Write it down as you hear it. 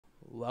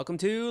Welcome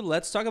to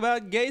Let's Talk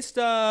About Gay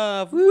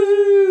Stuff.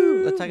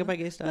 Woo! Let's talk about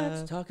gay stuff.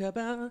 Let's talk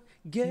about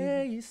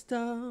gay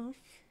stuff.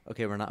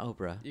 Okay, we're not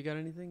Oprah. You got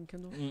anything,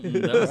 Kendall?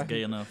 That was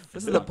gay enough.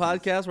 This is the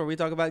podcast where we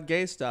talk about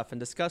gay stuff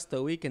and discuss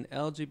the week in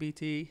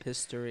LGBT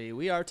history.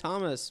 We are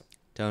Thomas.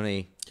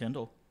 Tony.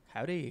 Kendall.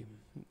 Howdy.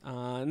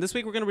 And this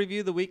week we're going to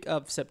review the week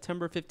of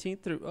September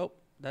 15th through... Oh,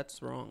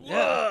 that's wrong.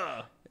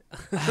 Yeah.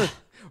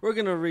 We're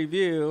going to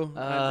review...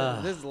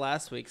 this is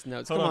last week's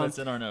notes. Hold Come on, on. it's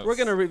in our notes. We're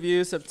going to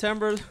review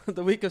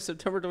the week of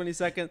September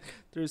 22nd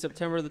through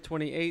September the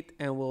 28th,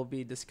 and we'll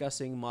be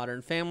discussing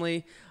Modern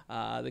Family,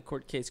 the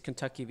court case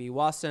Kentucky V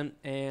Wasson,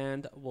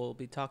 and we'll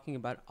be talking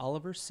about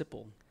Oliver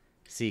Sipple.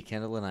 See,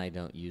 Kendall and I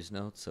don't use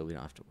notes, so we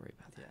don't have to worry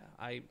about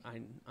that. Yeah,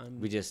 I'm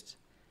We just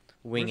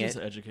wing We're it. just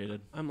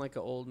educated. I'm like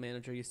an old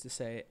manager used to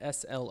say,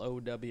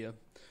 SLOW.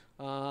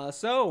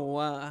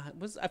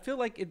 I feel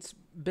like it's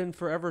been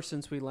forever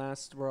since we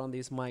last were on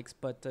these mics,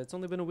 but it's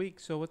only been a week.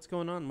 So what's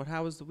going on?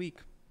 How was the week?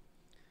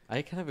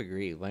 I kind of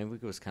agree. My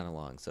week was kind of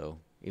long, so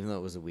even though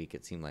it was a week,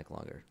 it seemed like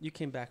longer. You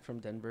came back from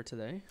Denver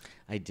today.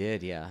 I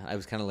did, yeah. I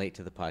was kind of late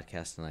to the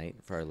podcast tonight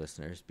for our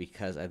listeners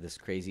because I had this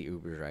crazy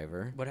Uber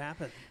driver. What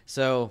happened?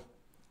 So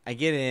I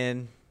get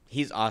in.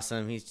 He's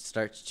awesome. He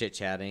starts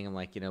chit-chatting. I'm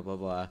like, blah,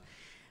 blah.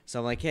 So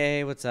I'm like,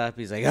 hey, what's up?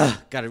 He's like,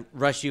 got to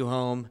rush you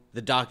home.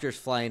 The doctor's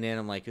flying in.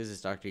 I'm like, who's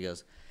this doctor? He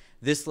goes,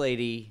 this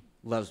lady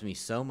loves me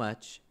so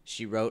much.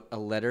 She wrote a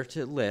letter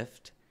to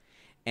Lyft,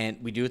 and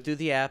we do it through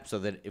the app so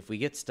that if we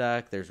get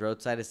stuck, there's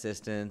roadside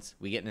assistance.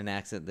 We get in an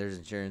accident, there's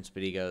insurance.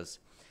 But he goes,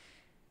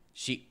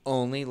 she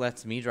only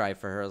lets me drive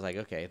for her. I was like,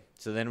 okay.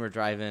 So then we're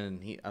driving,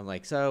 and I'm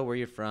like, so where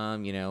you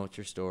from? What's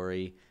your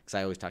story? Because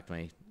I always talk to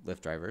my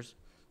Lyft drivers.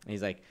 And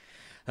he's like,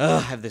 I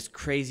have this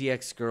crazy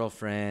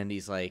ex-girlfriend.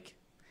 He's like,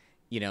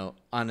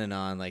 on and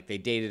on. Like, they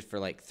dated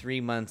for,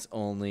 3 months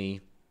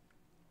only.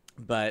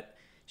 But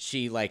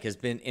she, has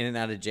been in and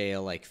out of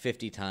jail,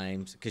 50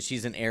 times. Because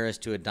she's an heiress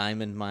to a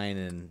diamond mine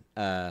in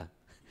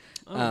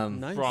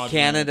Nice.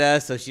 Canada.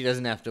 So she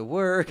doesn't have to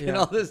work and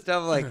all this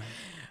stuff. Like,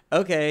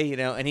 okay,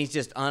 and he's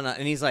just on.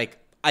 And he's like,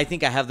 I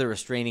think I have the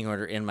restraining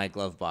order in my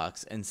glove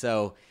box. And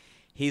so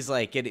he's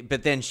like,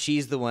 but then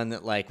she's the one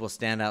that, will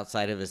stand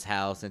outside of his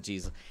house.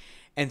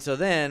 And so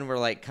then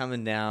we're,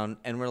 coming down.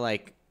 And we're,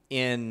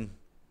 in...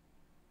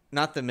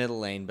 not the middle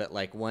lane, but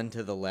one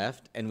to the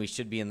left, and we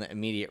should be in the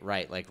immediate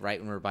right, right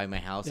when we're by my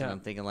house. Yeah. And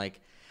I'm thinking I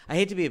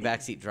hate to be a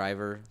backseat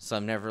driver, so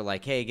I'm never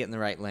hey, get in the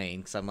right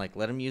lane. Because I'm let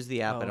them use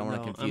the app. I don't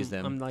want to confuse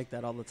them. I'm like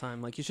that all the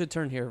time. You should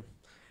turn here.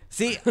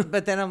 See,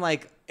 but then I'm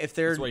if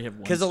they're,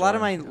 because a lot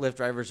of my Lyft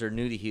drivers are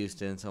new to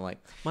Houston, so I'm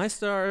my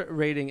star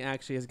rating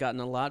actually has gotten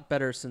a lot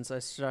better since I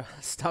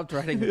stopped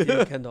riding with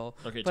you, Kendall.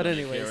 Okay, but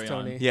Tony, anyways,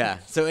 Tony. Yeah.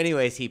 So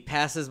anyways, he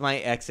passes my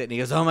exit and he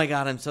goes, oh my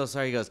God, I'm so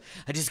sorry. He goes,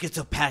 I just get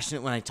so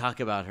passionate when I talk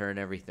about her and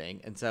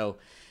everything. And so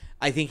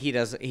I think he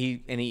does, and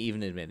he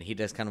even admitted he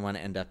does kind of want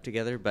to end up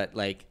together, but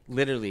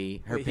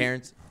literally her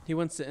parents. He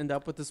wants to end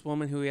up with this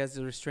woman who he has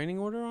a restraining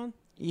order on?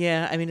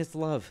 Yeah, I mean, it's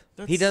love.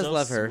 That's he does so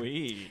love her.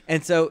 Sweet.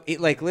 And so,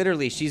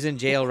 literally, she's in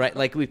jail,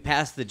 right? We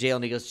passed the jail,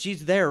 and he goes,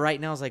 she's there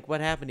right now. I was like, what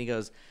happened? He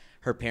goes,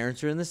 her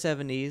parents are in the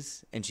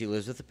 70s, and she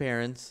lives with the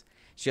parents.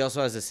 She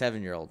also has a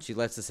 7-year-old. She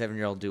lets the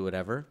 7-year-old do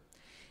whatever.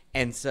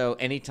 And so,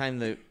 anytime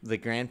the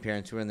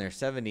grandparents who are in their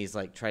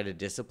 70s, try to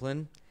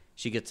discipline,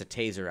 she gets a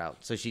taser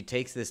out. So, she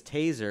takes this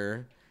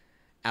taser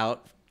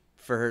out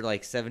for her,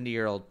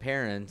 70-year-old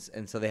parents,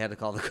 and so they had to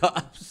call the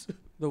cops.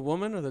 The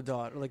woman or the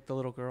daughter, the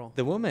little girl?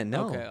 The woman,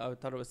 no. Okay, I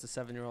thought it was the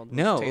 7-year-old.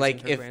 No,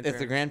 if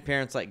the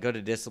grandparents go to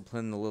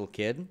discipline the little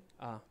kid.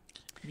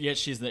 Yeah,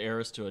 she's the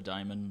heiress to a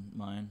diamond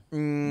mine.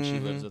 And she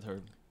lives with her.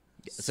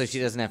 So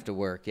she doesn't have to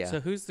work, yeah. So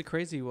who's the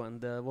crazy one?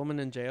 The woman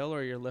in jail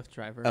or your Lyft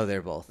driver? Oh,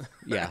 they're both.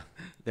 Yeah,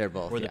 they're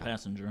both. Or the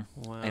passenger.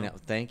 Wow. I know.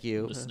 Thank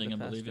you. Listening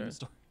and believing the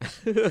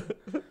story.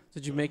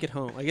 Did you make it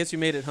home? I guess you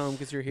made it home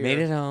because you're here. Made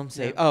it home.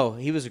 Safe. Yeah. Oh,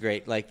 he was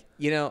great. I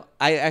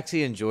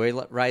actually enjoy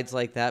rides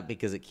like that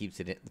because it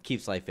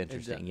keeps life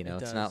interesting.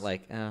 It's not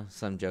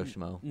some Joe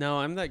Schmo. No,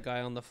 I'm that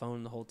guy on the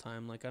phone the whole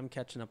time. I'm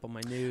catching up on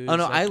my news. Oh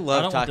no, I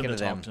love talking to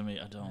them. Talk to me.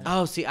 I don't.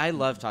 Oh, see, I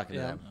love talking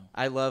to them.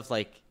 I love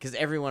because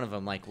every one of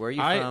them where are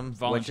you from?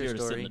 What's your story?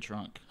 To sit in the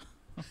trunk.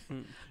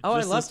 Oh,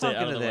 I love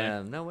talking to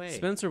them. No way.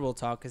 Spencer will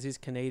talk because he's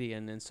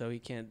Canadian, and so he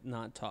can't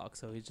not talk.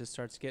 So he just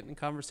starts getting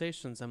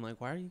conversations. I'm like,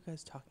 why are you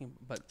guys talking?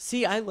 But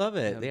see, I love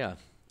it. Yeah.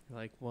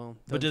 Well.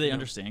 But do they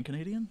understand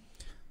Canadian?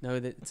 No,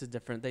 it's a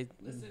different. They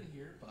listen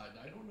here, bud.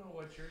 I don't know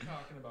what you're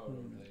talking about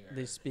over there.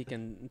 They speak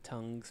in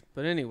tongues.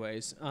 But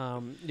anyways,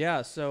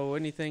 yeah. So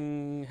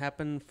anything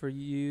happened for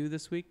you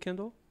this week,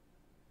 Kendall?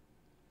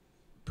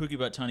 Pookie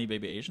Butt Tiny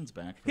Baby Asian's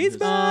back. He's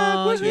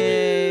back!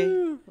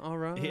 Yay! All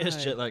right. He is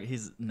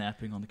he's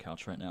napping on the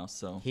couch right now,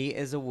 so. He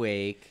is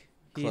awake,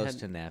 close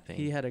to napping.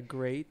 He had a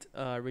great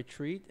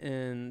retreat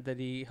that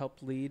he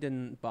helped lead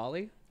in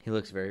Bali. He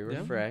looks very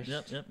refreshed.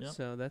 Yep.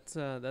 So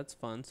that's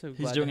fun. So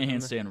he's doing a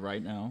handstand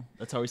right now.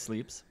 That's how he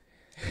sleeps.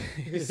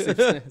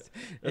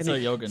 That's how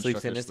yoga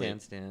sleeps instructors in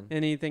his handstand.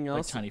 Anything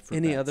else? Tiny fruit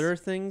Any bats. other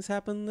things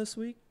happened this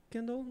week?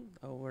 Kindle?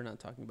 Oh, we're not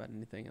talking about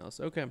anything else.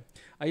 Okay.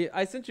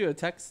 I sent you a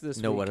text this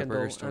No week, Kindle.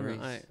 Whataburger stories.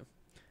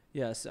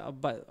 Yes,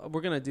 but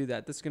we're going to do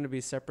that. This is going to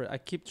be separate. I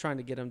keep trying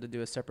to get him to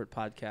do a separate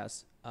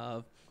podcast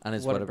of On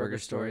his Whataburger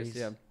stories.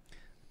 Yeah.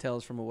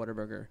 Tales from a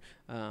Whataburger.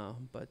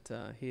 But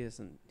he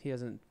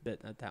hasn't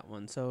bit at that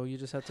one. So you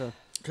just have to...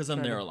 Because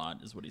I'm there a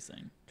lot, is what he's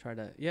saying.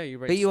 Yeah, you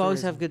write But you always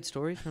stories have good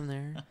stories from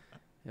there.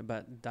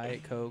 about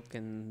Diet Coke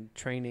and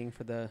training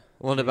for the...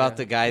 Well, and about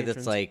the guy patrons.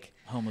 that's like,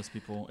 Homeless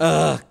people.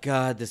 oh,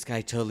 God, this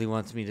guy totally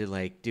wants me to,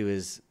 like,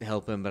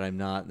 help him, but I'm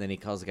not. And then he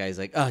calls the guy. He's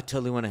like, oh, I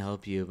totally want to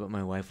help you, but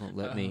my wife won't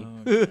let me.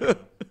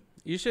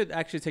 You should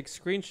actually take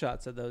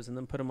screenshots of those and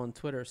then put them on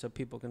Twitter so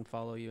people can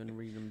follow you and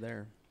read them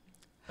there.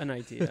 An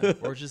idea.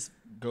 Or just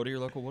go to your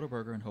local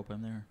Whataburger and hope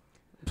I'm there.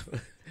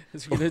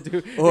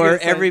 Or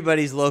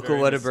everybody's local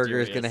Very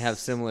Whataburger is going to mysterious. have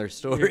similar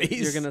stories.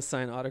 You're going to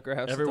sign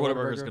autographs. Every at the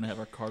Whataburger is going to have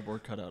a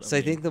cardboard cutout. So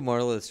of I me. think the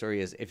moral of the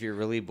story is if you're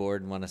really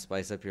bored and want to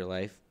spice up your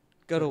life,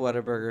 go to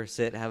Whataburger,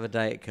 sit, have a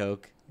Diet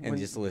Coke, and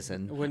just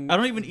listen. When I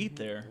don't even eat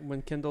there.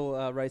 When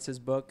Kindle writes his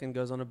book and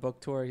goes on a book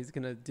tour, he's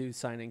going to do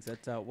signings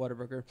at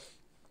Whataburger.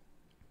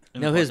 In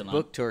No, the his parking lot.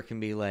 book tour can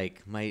be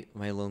like my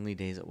lonely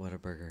days at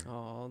Whataburger.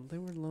 Oh, they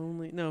were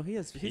lonely. No,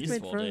 he's made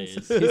Peaceful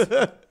friends. days.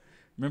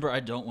 Remember, I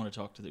don't want to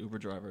talk to the Uber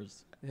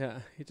drivers. Yeah,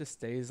 he just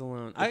stays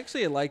alone. I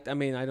actually I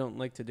don't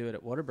like to do it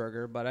at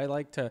Whataburger, but I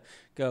like to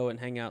go and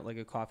hang out like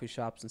at coffee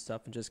shops and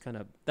stuff and just kind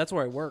of, that's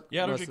where I work.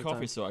 Yeah, I don't most drink of the coffee,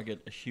 time. so I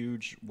get a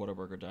huge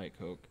Whataburger Diet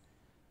Coke,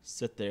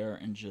 sit there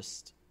and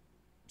just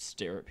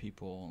stare at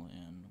people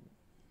and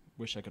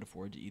wish I could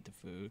afford to eat the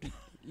food.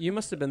 You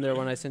must have been there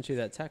when I sent you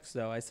that text,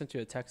 though. I sent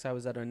you a text. I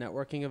was at a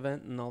networking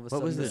event, and all of a What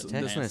sudden, was this this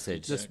text man-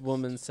 message? this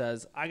woman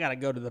says, "I gotta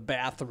go to the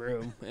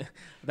bathroom."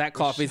 That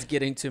coffee's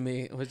getting to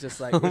me. It was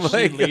just like, Oh Was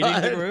my she leading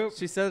God. the group?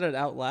 she said it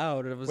out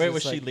loud. It was Wait, just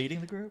was she like-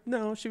 leading the group?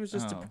 No, she was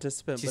just a Oh.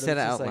 participant. She but said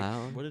it was out just like,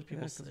 loud. What did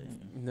people Yeah, say?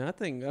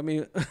 Nothing. I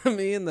mean,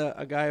 me and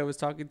a guy I was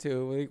talking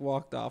to, we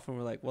walked off and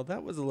we're like, well,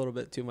 that was a little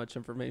bit too much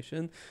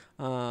information.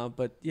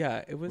 But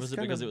yeah, it was. Was it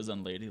kind because of, it was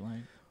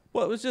unladylike?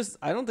 Well, it was just.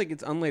 I don't think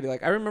it's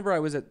unladylike. I remember I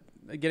was at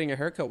getting a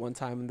haircut one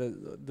time,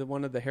 and the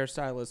one of the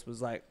hairstylists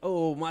was like,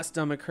 "Oh, my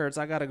stomach hurts.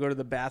 I got to go to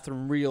the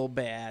bathroom real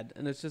bad."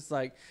 And it's just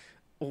like,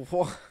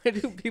 why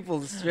do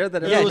people share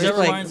that? Yeah, it was just that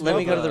like, reminds let me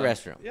me of, go to the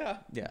restroom. Yeah.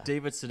 Yeah.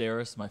 David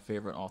Sedaris, my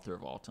favorite author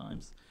of all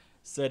times,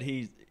 said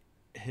his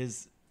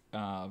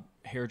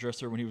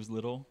hairdresser when he was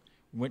little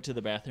went to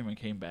the bathroom and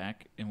came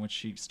back, and when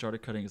she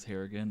started cutting his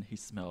hair again, he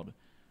smelled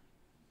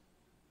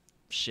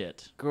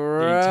shit.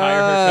 Gross. The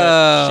entire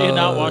haircut. She had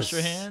not washed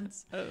her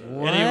hands,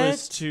 What? and he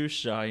was too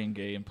shy and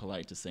gay and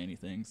polite to say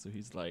anything. So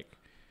he's like,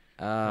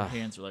 her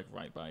hands are like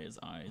right by his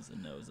eyes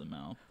and nose and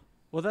mouth.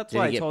 Well, that's Did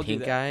why he I get told you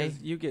pink that eye?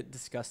 'cause you get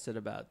disgusted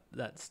about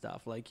that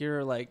stuff. Like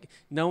you're like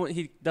no one.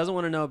 He doesn't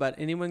want to know about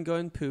anyone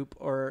going poop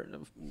or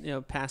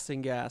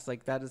passing gas.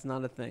 Like that is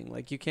not a thing.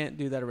 Like you can't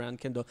do that around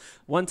Kindle.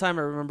 One time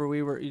I remember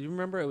you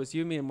remember it was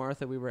you, me, and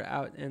Martha. We were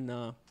out in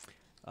the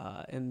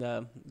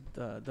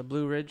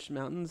Blue Ridge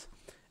Mountains,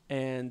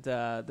 and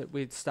that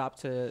we'd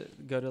stopped to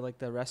go to like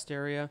the rest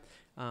area.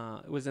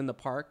 It was in the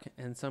park,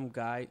 and some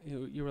guy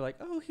who you were like,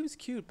 oh, he was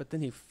cute, but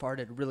then he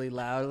farted really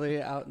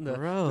loudly out in the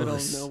middle of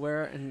Gross.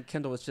 nowhere, and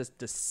Kendall was just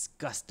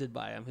disgusted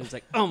by him. He was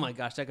like, oh my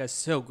gosh, that guy's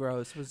so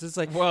gross. It was just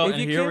like, Well, if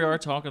and you here we can't- are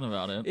talking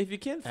about it. If you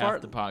can't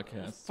Half the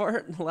podcast.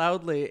 fart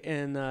loudly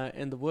in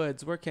the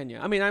woods, where can you?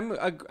 I mean,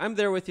 I'm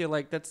there with you.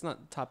 Like that's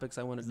not topics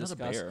I want to He's not a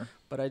discuss. bear.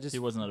 But I just He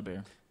was not a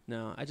bear.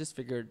 no, I just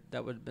figured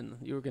that would have been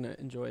you were gonna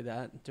enjoy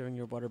that during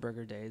your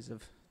Whataburger days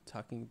of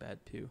talking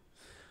bad poo.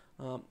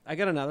 I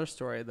got another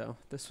story though.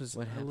 This was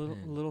What a little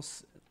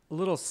happened?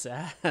 little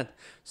sad.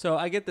 So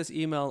I get this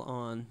email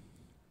on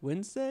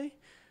Wednesday,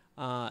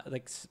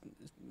 it's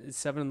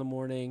 7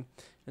 a.m,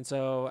 and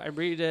so I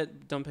read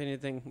it. Don't pay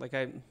anything. Like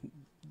I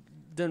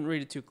didn't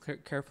read it too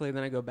carefully.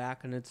 Then I go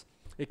back and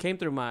it came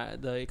through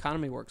the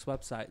Economy Works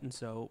website, and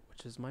so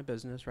which is my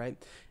business, right?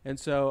 And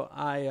so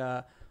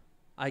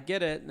I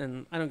get it,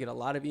 and I don't get a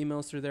lot of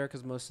emails through there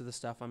because most of the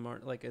stuff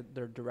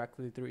they're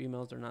directly through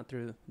emails. They're not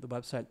through the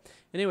website.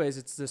 Anyways,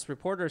 it's this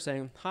reporter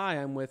saying, "Hi,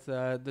 I'm with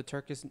the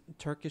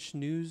Turkish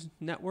News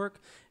Network,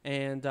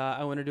 and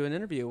I want to do an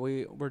interview.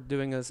 We're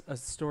doing a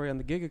story on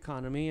the gig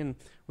economy, and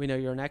we know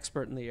you're an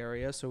expert in the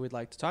area, so we'd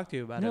like to talk to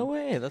you about it." No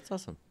way. That's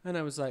awesome. And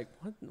I was like,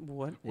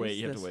 "What? Wait, is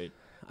you have this?" to wait.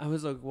 I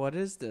was like, "What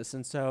is this?"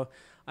 And so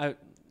I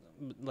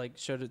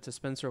showed it to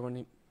Spencer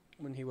when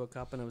he woke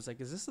up, and I was like,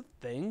 is this a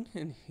thing?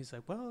 And he's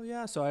like, well,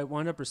 yeah. So I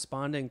wound up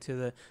responding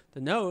to the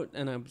note,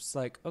 and I was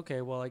like, okay,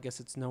 well, I guess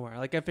it's nowhere.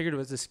 Like I figured it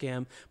was a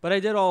scam, but I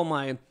did all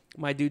my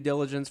due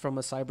diligence from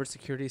a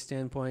cybersecurity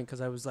standpoint, because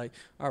I was like,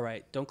 all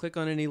right, don't click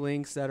on any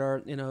links that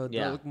are,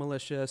 that look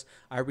malicious.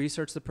 I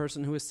researched the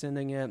person who was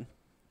sending it.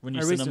 When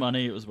you sent the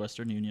money, it was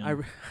Western Union.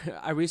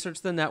 I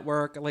researched the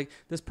network. Like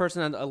this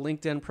person had a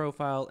LinkedIn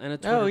profile and a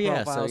Twitter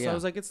profile, so I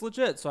was like, it's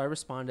legit. So I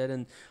responded,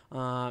 and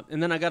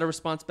then I got a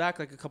response back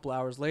like a couple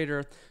hours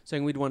later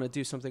saying we'd want to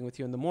do something with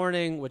you in the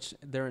morning, which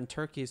they're in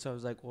Turkey. So I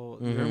was like, well,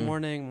 your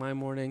morning, my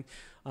morning.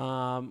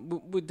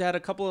 We had a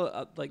couple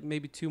of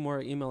maybe 2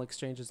 more email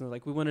exchanges, and they're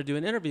like, we want to do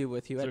an interview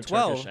with you at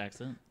 12. Turkish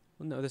accent.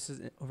 Well, no, this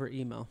is over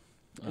email.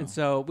 Oh. And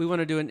so we want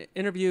to do an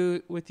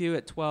interview with you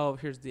at 12.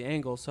 Here's the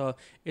angle. So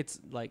it's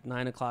like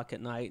 9 o'clock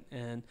at night.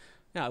 And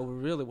yeah, we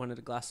really wanted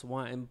a glass of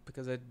wine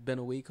because it'd been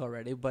a week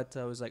already. But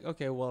I was like,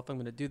 okay, well, if I'm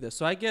going to do this.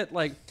 So I get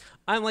like,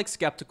 I'm like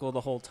skeptical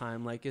the whole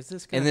time. Like, is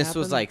this going to happen? And this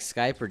was like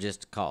Skype or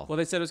just call? Well,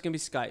 they said it was going to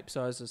be Skype.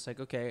 So I was just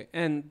like, okay.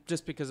 And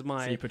just because of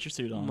So you put your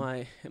suit on.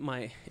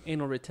 my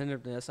anal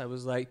retentiveness, I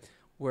was like,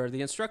 where are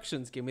the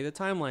instructions? Give me the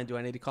timeline. Do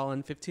I need to call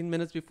in 15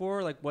 minutes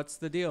before? Like, what's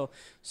the deal?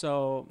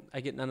 So I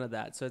get none of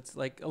that. So it's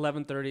like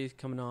 11:30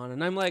 coming on.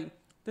 And I'm like,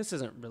 this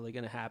isn't really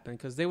going to happen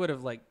because they would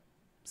have like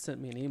sent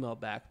me an email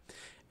back.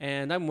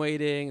 And I'm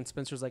waiting. And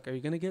Spencer's like, are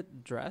you going to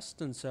get dressed?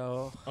 And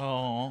so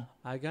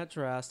I got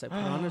dressed. I put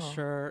on a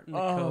shirt and a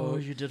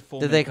coat. You did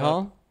full Did they makeup.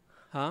 call?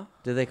 Huh?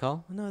 Did they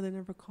call? No, they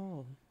never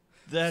called.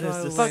 That So is I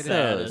the was like,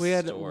 saddest we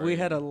story.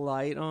 had a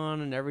light on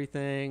and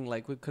everything,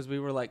 like because we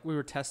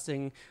were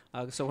testing.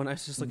 So when I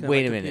was just looking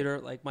Wait at a my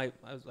minute.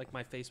 computer,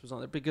 my face was on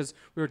there because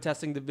we were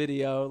testing the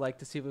video, like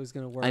to see if it was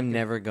going to work. I'm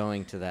never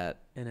going to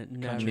that and it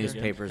never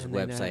newspaper's and they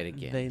website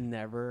again. They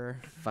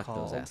never Fuck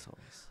called. those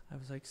assholes. I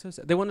was like, so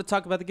sad. They wanted to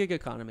talk about the gig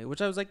economy,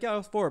 which I was like, yeah, I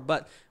was for.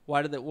 But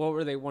what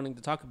were they wanting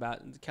to talk about?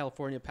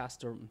 California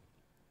passed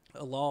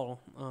a law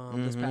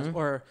this past,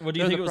 or Well, do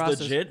you they're in think it the was process-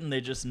 legit and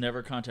they just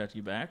never contact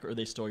you back, or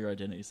they stole your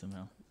identity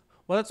somehow?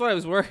 Well, that's what I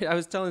was worried. I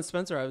was telling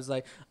Spencer, I was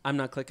like, I'm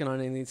not clicking on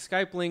any of these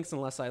Skype links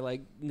unless I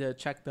like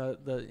check the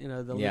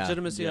Yeah.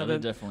 legitimacy Yeah, of they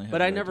it. definitely have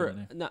But I your never.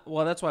 identity.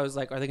 Well, that's why I was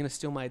like, are they going to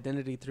steal my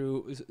identity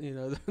through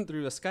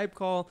through a Skype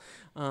call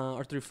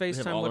or through They have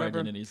FaceTime, all our whatever?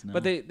 identities now.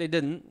 But they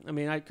didn't. I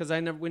mean, because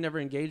we never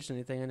engaged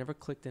anything. I never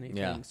clicked anything.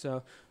 Yeah.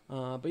 So,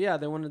 but yeah,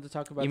 they wanted to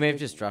talk about. You the may have gig-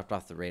 just dropped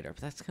off the radar,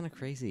 but that's kind of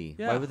crazy.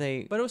 Yeah, Why would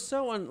they? But it was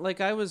so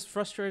like I was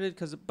frustrated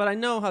but I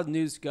know how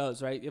news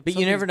goes, right? If But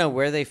you never something's- know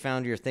where they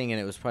found your thing,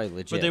 and it was probably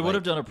legit. But they would like-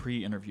 have done a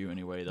pre-interview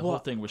anyway. The Well- whole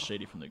thing was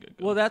shady from the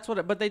get-go. Well, that's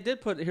what. But they did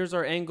put. Here's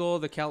our angle.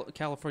 The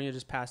California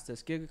just passed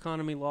this gig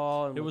economy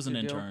law. And it what's was an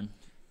your deal? intern.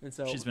 And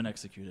so She's been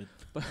executed.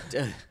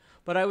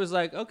 But I was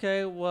like,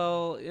 okay,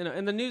 well,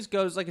 and the news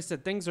goes, like I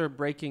said, things are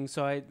breaking.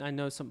 So I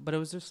know but it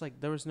was just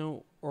like, there was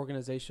no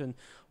organization,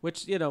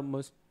 which,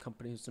 most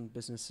companies and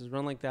businesses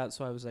run like that.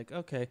 So I was like,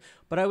 okay.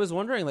 But I was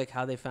wondering like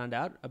how they found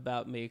out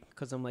about me.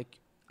 Cause I'm like,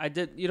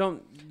 you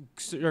don't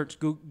search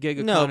gig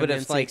economy. No, but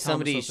and if see like Thomas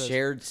somebody Lopez.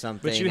 shared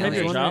something, But you and had they-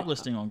 your wondering- job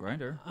listing on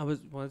Grindr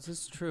This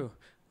is true.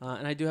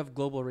 And I do have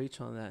global reach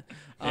on that.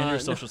 and your No,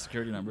 social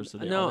security number, so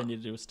no, all they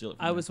need to do is steal it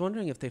from I you. was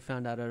wondering if they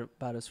found out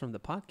about us from the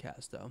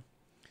podcast, though.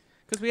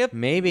 Because we have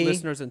Maybe.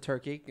 listeners in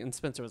Turkey, and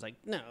Spencer was like,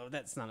 no,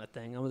 that's not a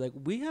thing. I was like,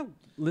 we have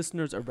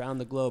listeners around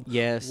the globe.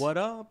 Yes. What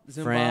up,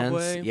 Zimbabwe?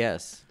 France,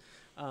 yes.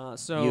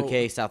 So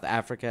UK, South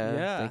Africa.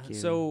 Yeah. Thank you.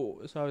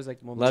 So I was like,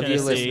 well, love you,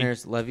 Tennessee.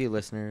 listeners. Love you,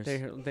 listeners.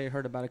 They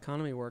heard about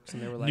Economy Works,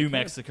 and they were like, New hey.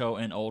 Mexico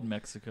and Old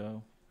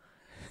Mexico.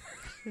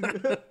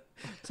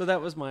 So that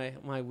was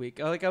my week.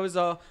 Like I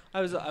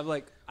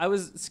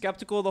was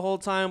skeptical the whole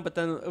time, but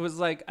then it was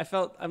like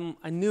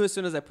I knew as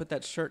soon as I put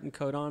that shirt and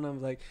coat on, I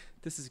was like,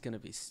 this is gonna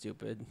be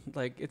stupid.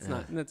 Like it's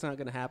not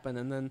gonna happen.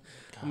 And then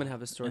I'm gonna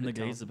have a story And to the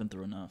tell. gays have been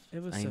through enough.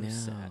 It was I so know.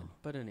 sad.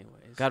 But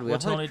anyways, God, we Well, all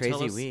Tony, had tell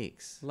crazy us-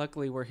 weeks.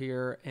 luckily we're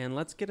here, and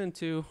let's get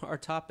into our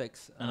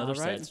topics. Another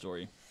right? sad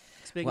story.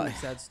 Speaking Well, of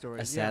sad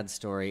stories, A sad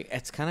story.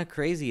 It's kind of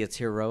crazy. It's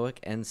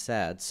heroic and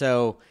sad.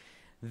 So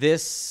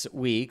this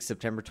week,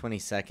 September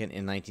 22nd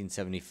in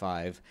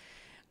 1975,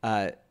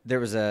 there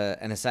was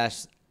an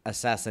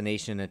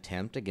assassination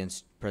attempt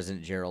against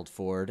President Gerald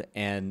Ford.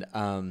 And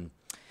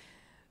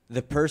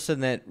the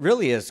person that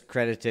really is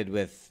credited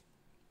with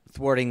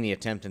thwarting the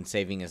attempt and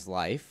saving his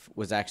life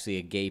was actually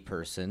a gay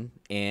person.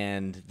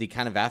 And the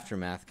kind of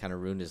aftermath kind of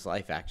ruined his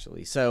life,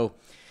 actually. So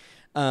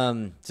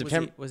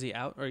September... Was he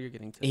out, or you're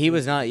getting to? He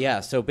was not, yeah.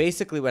 So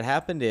basically what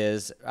happened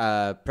is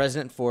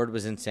President Ford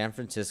was in San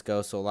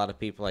Francisco, so a lot of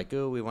people like,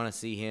 oh, we want to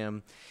see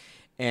him.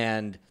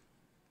 And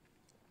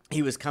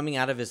he was coming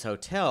out of his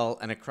hotel,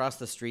 and across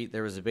the street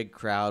there was a big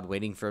crowd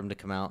waiting for him to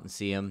come out and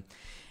see him.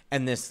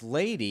 And this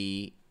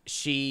lady,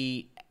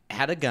 she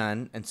had a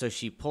gun, and so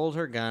she pulled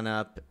her gun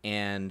up,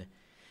 and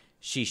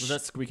she... Was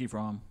that Squeaky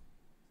Fromm?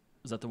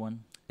 Is that the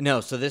one?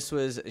 No, so this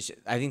was...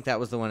 I think that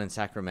was the one in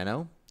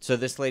Sacramento. So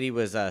this lady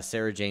was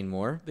Sarah Jane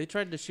Moore. They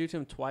tried to shoot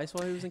him twice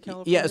while he was in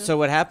California. Yeah, so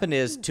what happened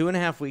is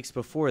 2.5 weeks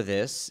before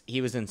this, he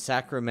was in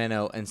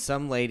Sacramento, and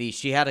some lady,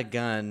 she had a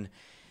gun,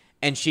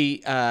 and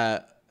she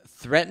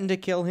threatened to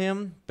kill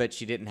him, but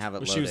she didn't have it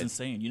Well, loaded. she was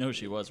insane. You know who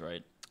she was,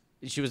 right?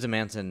 She was a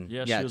Manson.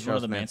 Yeah, she was one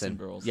Charles of the Manson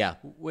girls. Yeah.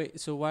 Wait,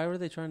 so why were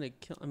they trying to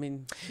kill? I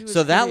mean, she was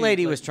So that pretty,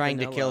 lady like, was trying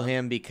to kill vanilla.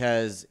 him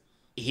because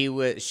she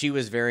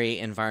was very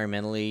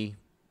environmentally,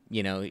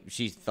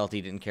 she felt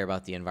he didn't care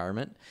about the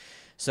environment.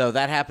 So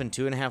that happened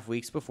 2.5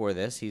 weeks before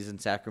this. He's in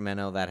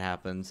Sacramento. That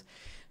happens.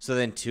 So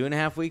then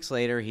 2.5 weeks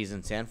later, he's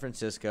in San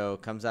Francisco,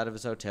 comes out of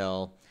his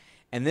hotel.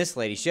 And this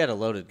lady, she had a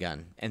loaded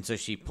gun. And so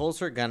she pulls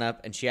her gun up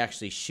and she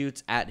actually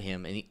shoots at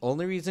him. And the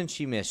only reason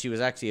she missed, she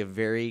was actually a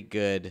very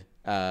good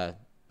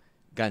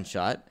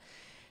gunshot.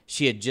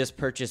 She had just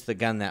purchased the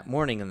gun that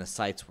morning and the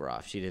sights were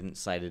off. She didn't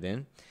sight it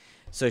in.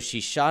 So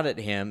she shot at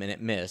him and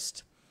it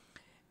missed.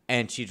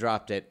 and she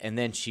dropped it, and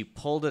then she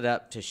pulled it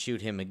up to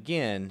shoot him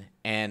again,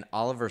 and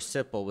Oliver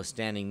Sipple was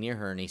standing near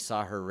her, and he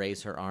saw her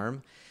raise her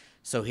arm,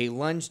 so he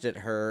lunged at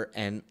her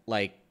and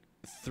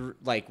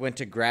went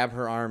to grab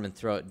her arm and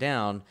throw it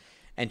down,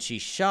 and she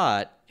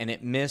shot, and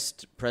it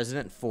missed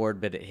President Ford,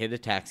 but it hit a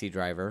taxi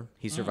driver.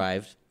 He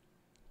survived.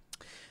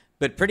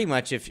 But pretty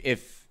much, if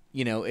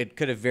it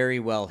could have very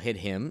well hit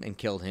him and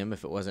killed him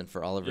if it wasn't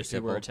for Oliver If Sipple.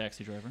 you were a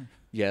taxi driver.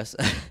 Yes.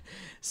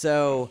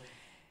 So,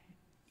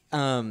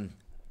 come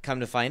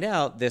to find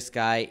out, this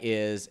guy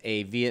is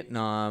a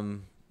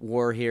Vietnam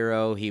War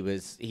hero. He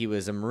was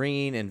a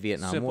Marine in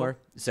Vietnam Sipple? War.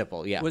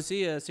 Sipple, yeah. Was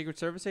he a Secret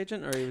Service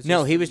agent, or he was?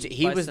 No, just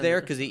he was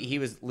there bystander? because he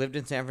lived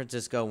in San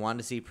Francisco, wanted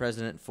to see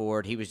President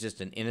Ford. He was just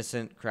an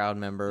innocent crowd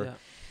member. Yeah.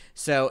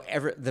 So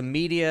the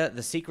media,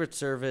 the Secret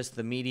Service,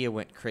 the media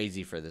went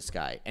crazy for this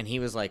guy, and he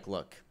was like,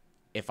 "Look,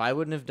 if I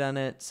wouldn't have done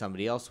it,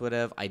 somebody else would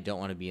have. I don't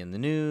want to be in the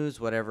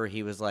news, whatever."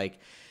 He was like,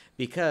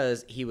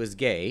 because he was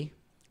gay,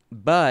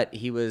 but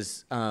he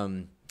was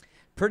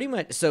pretty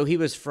much. So he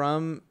was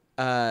from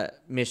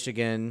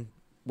Michigan,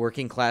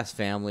 working class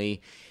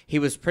family. He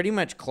was pretty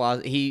much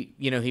he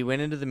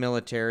went into the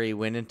military,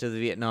 went into the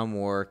Vietnam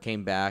War,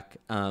 came back.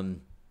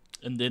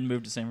 And then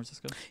moved to San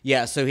Francisco?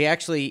 Yeah, so he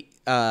actually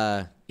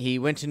he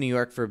went to New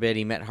York for a bit.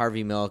 He met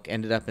Harvey Milk,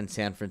 ended up in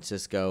San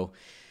Francisco.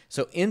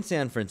 So in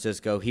San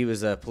Francisco, he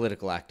was a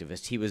political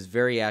activist. He was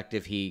very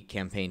active. He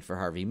campaigned for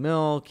Harvey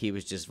Milk. He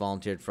was just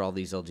volunteered for all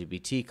these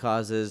LGBT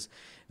causes.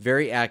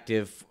 Very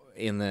active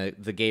in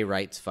the gay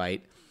rights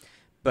fight.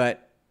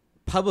 But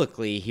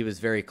publicly, he was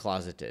very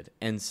closeted.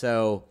 And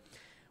so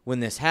when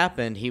this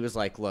happened, he was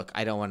like, look,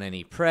 I don't want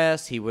any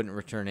press. He wouldn't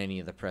return any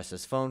of the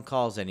press's phone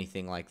calls,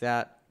 anything like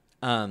that.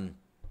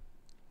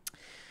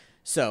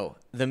 So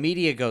the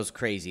media goes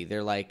crazy.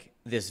 They're like,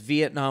 this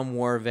Vietnam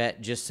War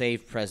vet just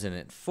saved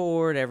President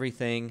Ford,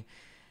 everything.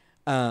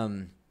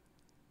 And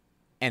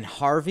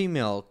Harvey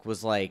Milk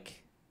was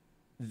like,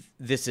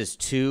 this is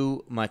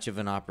too much of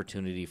an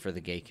opportunity for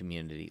the gay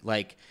community.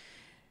 Like,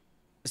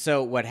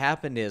 so what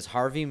happened is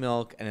Harvey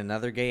Milk and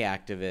another gay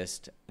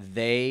activist,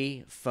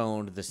 they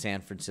phoned the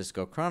San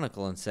Francisco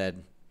Chronicle and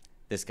said,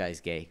 this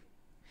guy's gay.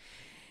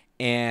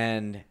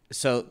 And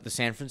so the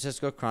San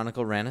Francisco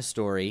Chronicle ran a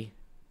story,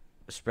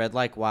 spread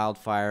like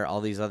wildfire.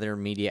 All these other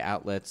media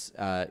outlets,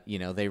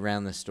 they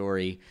ran the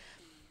story.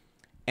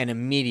 And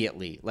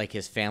immediately, like,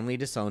 his family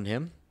disowned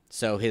him.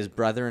 So his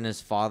brother and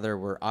his father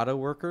were auto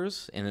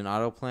workers in an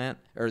auto plant,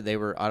 or they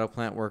were auto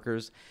plant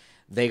workers.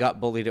 They got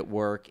bullied at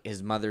work.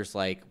 His mother's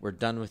like, we're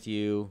done with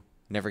you.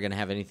 Never going to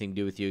have anything to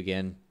do with you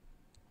again.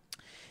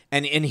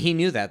 And he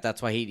knew that.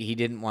 That's why he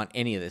didn't want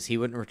any of this. He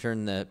wouldn't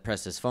return the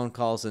press's phone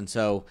calls. And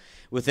so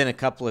within a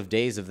couple of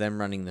days of them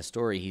running the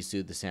story, he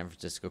sued the San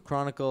Francisco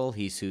Chronicle.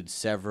 He sued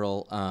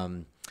several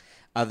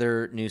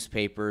other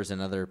newspapers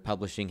and other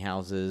publishing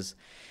houses.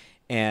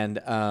 And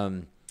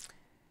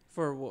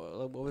For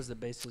what was the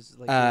basis?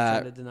 Like, he was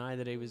trying to deny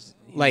that he was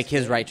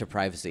his right to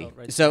privacy. Oh,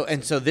 right to So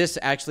privacy. so this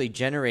actually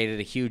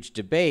generated a huge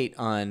debate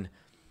on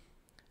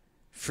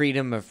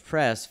freedom of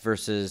press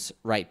versus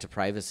right to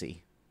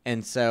privacy.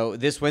 And so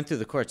this went through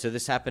the court. So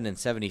this happened in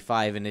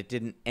 1975, and it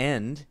didn't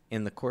end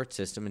in the court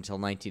system until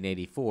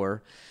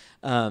 1984.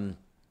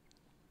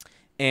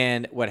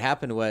 And what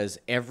happened was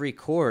every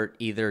court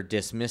either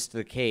dismissed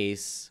the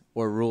case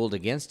or ruled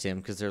against him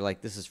because they're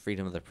like, this is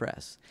freedom of the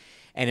press.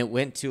 And it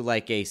went to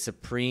like a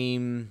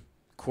Supreme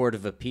Court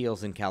of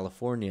Appeals in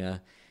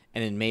California.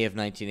 And in May of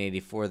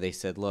 1984, they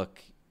said,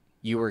 look,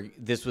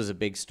 this was a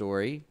big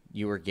story.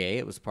 You were gay.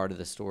 It was part of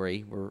the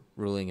story. We're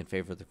ruling in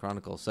favor of the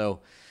Chronicle.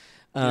 So,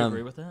 Do you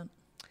agree with that?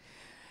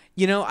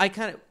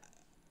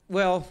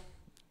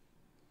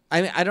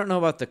 I don't know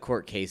about the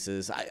court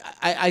cases.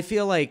 I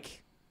feel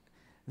like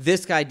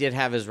this guy did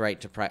have his right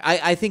to privacy.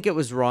 I think it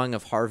was wrong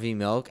of Harvey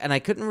Milk, and I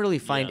couldn't really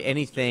find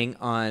anything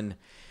on,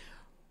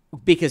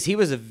 because he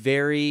was a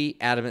very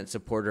adamant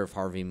supporter of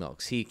Harvey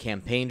Milk's. He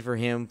campaighed for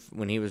him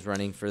when he was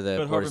running for the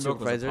But Board Harvey of Milk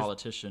was a Supervisors.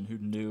 politician who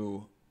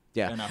knew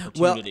Yeah. an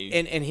Well, opportunity.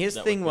 and his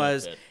that thing would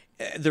was,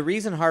 benefit. the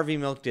reason Harvey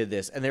Milk did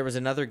this, and there was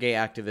another gay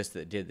activist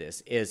that did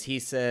this, is he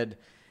said,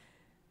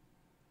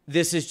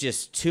 this is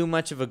just too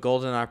much of a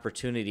golden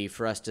opportunity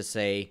for us to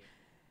say,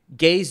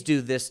 gays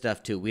do this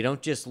stuff too. We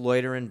don't just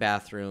loiter in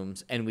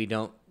bathrooms, and we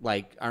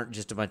aren't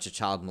just a bunch of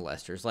child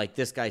molesters. Like,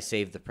 this guy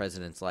saved the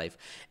president's life.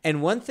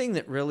 And one thing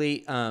that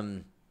really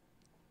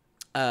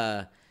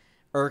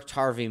irked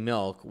Harvey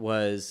Milk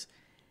was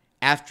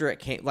after it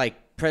came,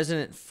 like,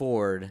 President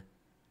Ford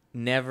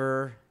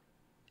never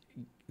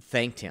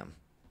thanked him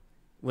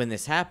when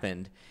this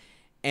happened,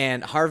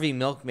 and Harvey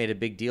Milk made a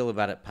big deal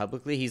about it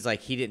publicly. He's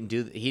like, he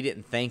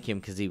didn't thank him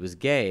because he was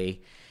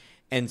gay.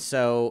 And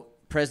so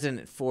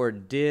President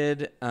Ford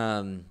did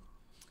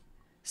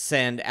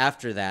send,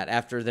 after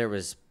there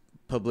was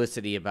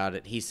publicity about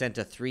it, he sent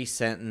a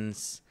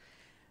 3-sentence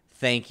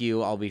thank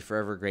you, I'll be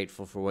forever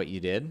grateful for what you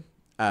did.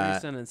 3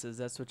 sentences,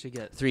 that's what you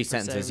get. 3 for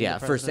sentences, saving the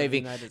for President of the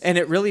saving. United And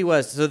it States. really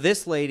was. So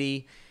this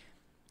lady,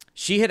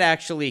 she had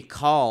actually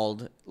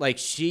called, like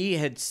she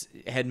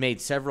had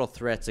made several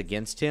threats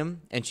against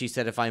him, and she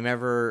said, if I'm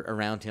ever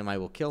around him, I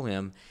will kill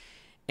him.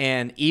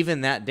 And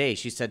even that day,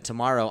 she said,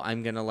 tomorrow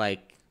I'm going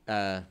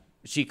to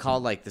she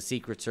called like the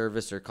Secret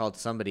Service or called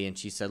somebody, and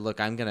she said, look,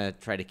 I'm going to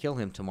try to kill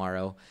him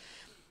tomorrow.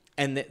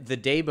 And the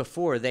day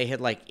before, they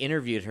had like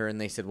interviewed her, and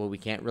they said, well, we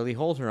can't really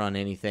hold her on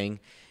anything.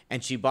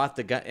 And she bought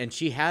the gun, and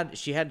she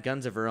had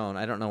guns of her own.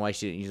 I don't know why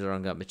she didn't use her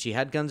own gun, but she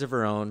had guns of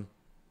her own.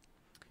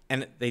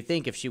 And they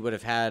think if she would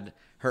have had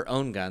her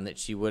own gun that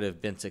she would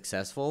have been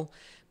successful.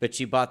 But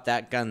she bought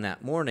that gun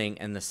that morning,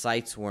 and the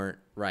sights weren't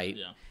right.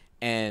 Yeah.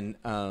 And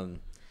well,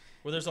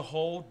 there's a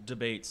whole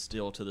debate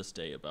still to this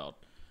day about,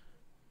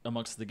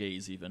 amongst the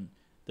gays even,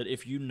 that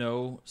if you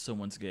know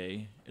someone's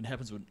gay, it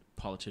happens with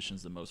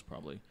politicians the most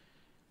probably,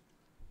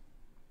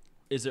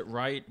 is it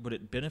right, would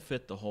it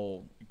benefit the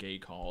whole gay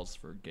cause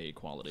for gay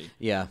equality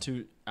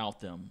to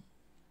out them?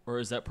 Or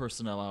is that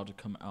person allowed to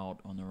come out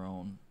on their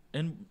own?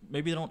 And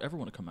maybe they don't ever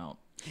want to come out.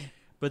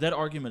 But that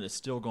argument is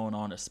still going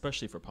on,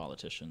 especially for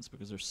politicians,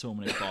 because there's so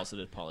many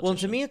closeted politicians. Well,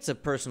 to me, it's a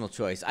personal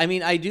choice. I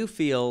mean, I do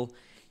feel,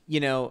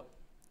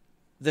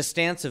 the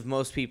stance of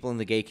most people in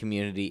the gay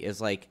community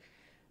is like,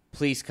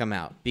 please come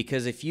out.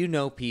 Because if you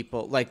know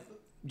people, like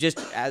just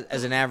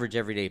as an average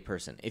everyday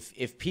person,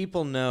 if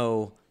people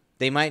know,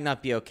 they might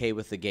not be okay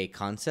with the gay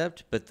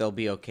concept, but they'll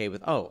be okay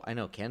with, oh, I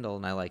know Kendall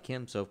and I like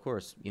him, so of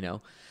course,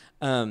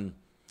 But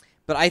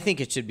I think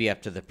it should be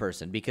up to the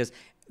person, because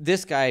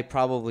this guy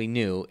probably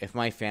knew, if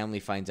my family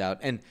finds out.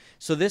 And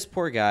so this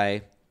poor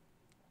guy,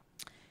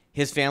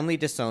 his family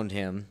disowned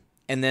him.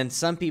 And then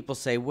some people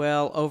say,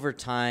 well, over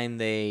time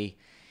they,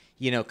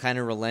 kind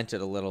of relented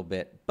a little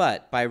bit.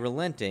 But by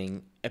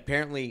relenting,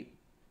 apparently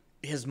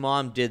his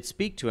mom did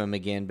speak to him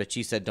again, but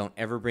she said, don't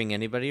ever bring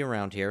anybody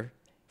around here,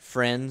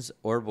 friends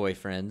or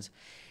boyfriends.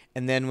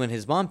 And then when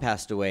his mom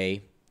passed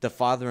away, the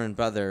father and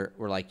brother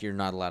were like, you're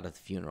not allowed at the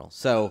funeral.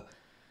 So,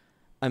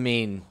 I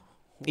mean,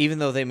 even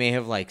though they may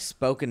have like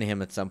spoken to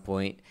him at some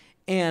point,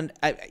 and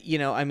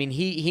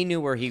he knew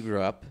where he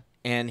grew up,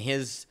 and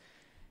his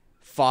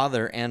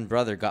father and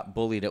brother got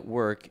bullied at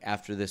work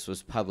after this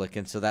was public,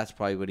 and so that's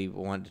probably what he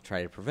wanted to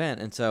try to prevent.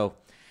 And so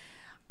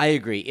I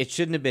agree, it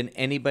shouldn't have been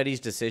anybody's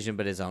decision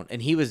but his own.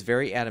 And he was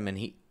very adamant.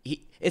 He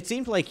it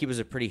seemed like he was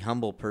a pretty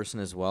humble person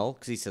as well,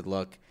 because he said,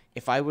 look,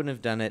 if I wouldn't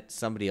have done it,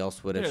 somebody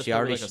else would have. Yeah, she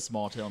already like a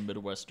small town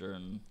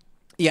Midwestern.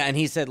 Yeah, and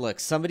he said, look,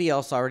 somebody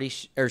else already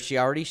she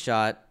already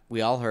shot.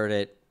 We all heard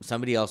it.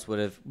 Somebody else would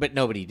have, but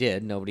nobody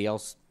did. Nobody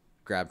else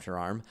grabbed her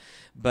arm.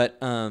 But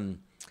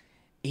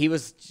he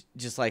was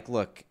just like,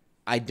 look,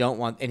 I don't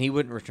want, and he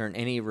wouldn't return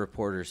any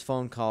reporters'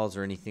 phone calls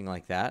or anything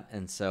like that.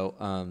 And so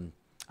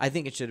I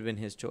think it should have been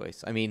his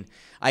choice. I mean,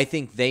 I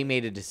think they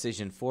made a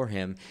decision for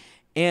him.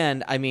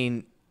 And, I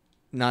mean,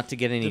 not to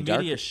get any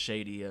darker. The media is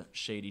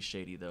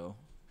shady, though.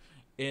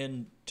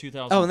 In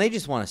 2000. Oh, and they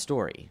just want a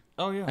story.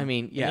 Oh, yeah. I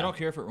mean, yeah. And they don't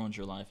care if it ruins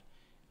your life.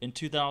 In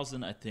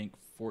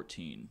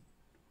 2014,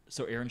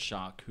 so Aaron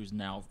Schock, who's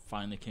now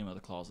finally came out of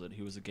the closet,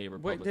 he was a gay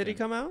Republican. Wait, did he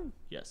come out?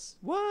 Yes.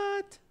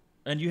 What?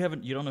 And you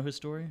don't know his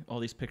story? All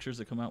these pictures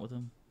that come out with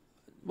him?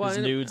 Well, his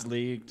nudes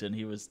leaked, and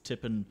he was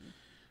tipping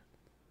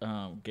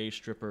gay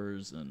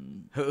strippers.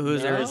 And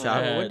who's Aaron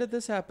Schock? When did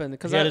this happen?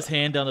 Because he had his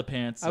hand down the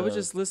pants. I was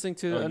just listening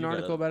to an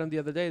article about him the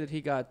other day that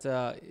he got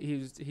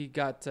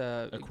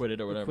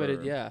acquitted or whatever.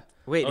 Acquitted, yeah.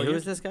 Wait, who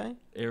is this guy?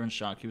 Aaron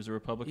Schock. He was a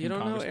Republican. You don't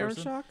know Aaron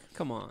congressperson. Schock?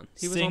 Come on,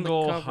 he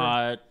Single, was on the cover,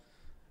 hot,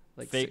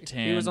 like, fake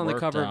tan. He was on the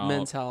worked cover out. of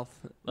Men's Health.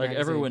 Like magazine.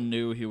 everyone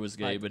knew he was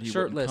gay, but he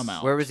shirtless. wouldn't come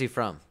out. Where was he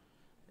from?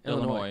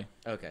 Illinois.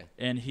 Okay.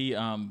 And he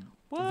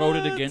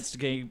voted against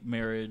gay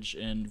marriage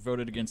and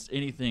voted against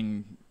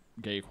anything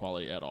gay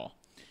equality at all.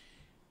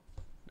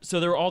 So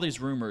there were all these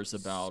rumors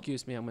about.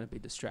 Excuse me, I'm going to be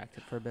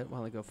distracted for a bit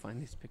while I go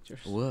find these pictures.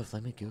 Woof,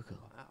 let me Google.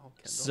 Wow,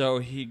 Kendall. So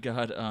he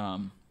got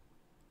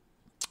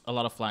a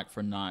lot of flack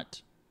for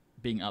not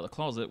being out of the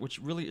closet, which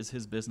really is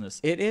his business.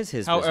 It is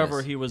his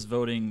However,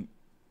 business.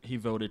 he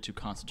voted to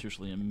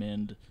constitutionally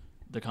amend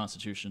the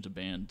Constitution to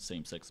ban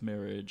same-sex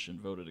marriage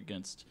and voted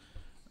against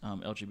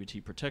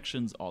LGBT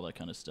protections, all that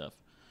kind of stuff.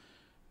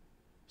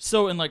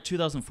 So in like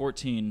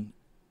 2014,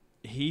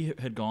 he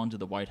had gone to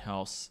the White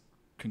House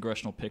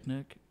congressional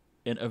picnic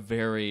in a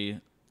very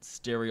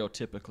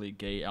stereotypically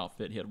gay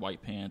outfit. He had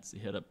white pants. He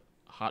had a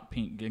hot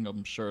pink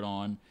gingham shirt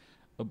on,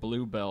 a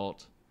blue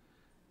belt,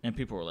 and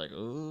people were like,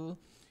 "Ooh."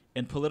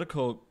 And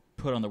Politico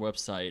put on their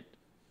website,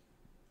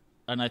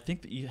 and I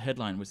think the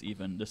headline was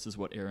even, "This is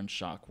what Aaron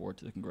Schock wore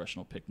to the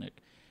congressional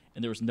picnic."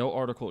 And there was no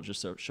article, it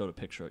just showed a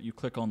picture. You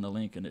click on the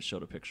link, and it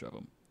showed a picture of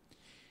him.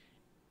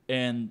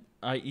 And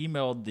I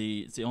emailed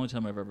it's the only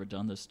time I've ever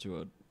done this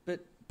to a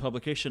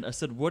publication. I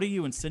said, "What are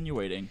you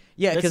insinuating?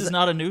 Yeah, this is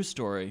not a news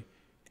story."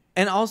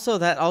 And also,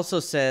 that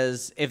also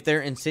says, if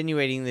they're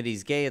insinuating that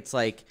he's gay, it's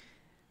like,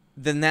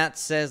 then that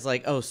says,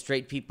 like, oh,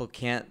 straight people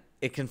can't,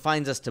 it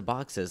confines us to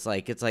boxes.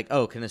 Like, it's like,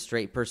 oh, can a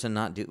straight person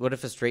not do, what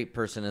if a straight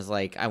person is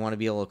like, I want to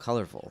be a little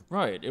colorful?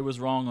 Right. It was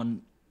wrong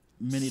on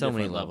many So different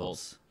many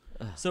levels.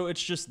 So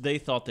it's just, they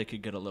thought they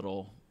could get a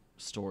little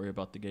story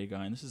about the gay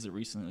guy. And this is as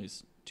recently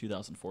as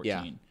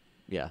 2014.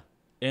 Yeah.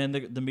 And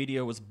the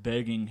media was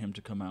begging him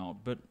to come out,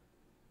 but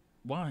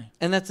why?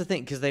 And that's the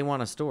thing, because they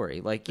want a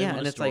story. Like, They yeah, want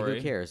and a it's like, who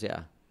story. cares?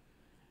 Yeah.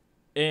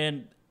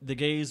 And the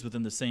gays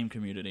within the same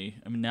community,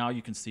 I mean, now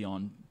you can see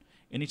on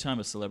anytime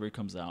a celebrity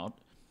comes out,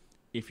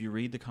 if you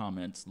read the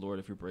comments, Lord,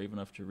 if you're brave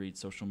enough to read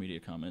social media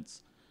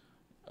comments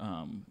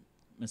and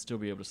still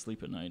be able to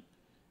sleep at night,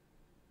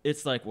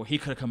 it's like, well, he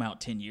could have come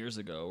out 10 years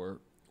ago, or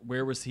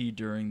where was he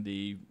during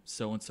the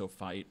so-and-so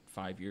fight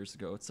 5 years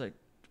ago? It's like,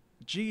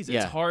 geez,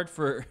 it's hard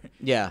for...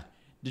 Yeah.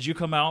 Did you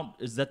come out?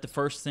 Is that the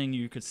first thing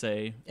you could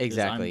say?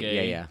 Exactly. Is I'm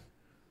gay? Yeah.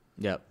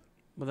 Yep.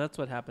 Well, that's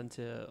what happened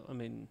to, I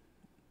mean,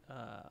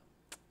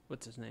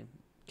 what's his name?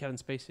 Kevin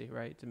Spacey,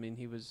 right? I mean,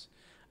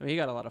 he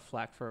got a lot of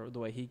flack for the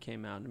way he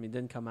came out. I mean,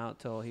 didn't come out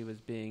till he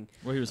was being...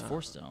 Well, he was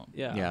forced out.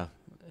 Yeah. Yeah.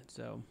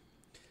 So,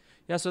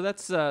 yeah, so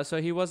that's,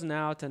 so he wasn't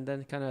out, and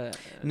then kind of...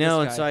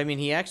 No, and so, I mean,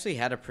 he actually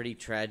had a pretty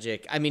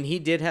tragic... I mean, he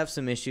did have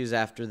some issues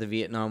after the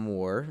Vietnam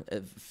War,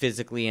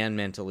 physically and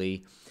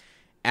mentally.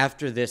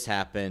 After this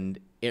happened,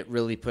 it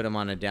really put him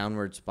on a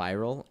downward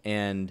spiral,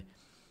 and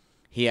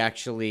he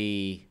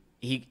actually...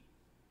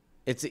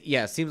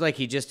 It seems like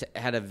he just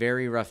had a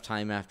very rough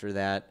time after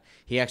that.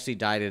 He actually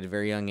died at a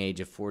very young age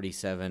of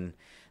 47.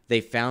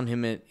 They found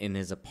him in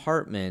his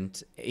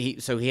apartment.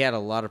 So he had a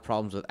lot of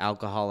problems with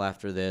alcohol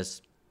after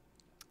this.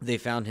 They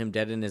found him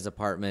dead in his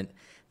apartment.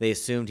 They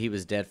assumed he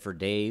was dead for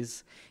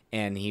days,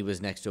 and he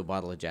was next to a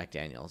bottle of Jack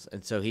Daniels.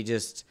 And so he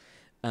just,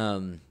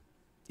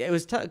 it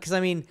was tough because,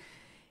 I mean,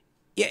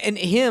 yeah, and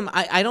him,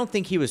 I don't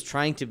think he was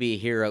trying to be a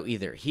hero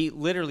either. He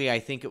literally, I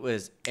think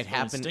it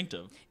happened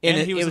instinctive, and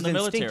he was in the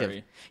military.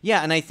 Instinctive.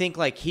 Yeah, and I think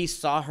like he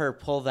saw her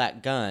pull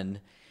that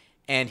gun,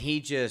 and he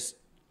just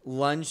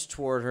lunged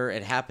toward her.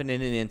 It happened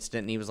in an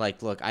instant, and he was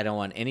like, "Look, I don't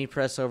want any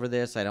press over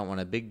this. I don't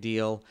want a big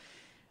deal."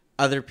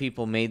 Other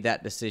people made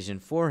that decision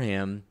for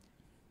him,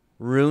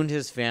 ruined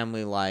his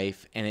family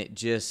life, and it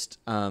just.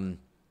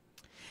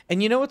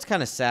 And you know what's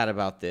kind of sad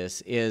about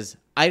this is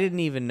I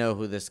didn't even know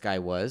who this guy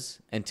was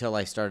until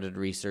I started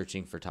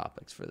researching for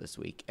topics for this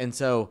week. And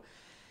so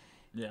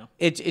yeah,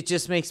 it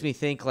just makes me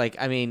think like,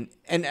 I mean,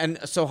 and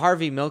so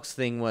Harvey Milk's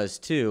thing was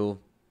too,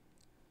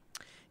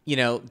 you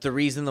know, the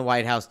reason the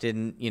White House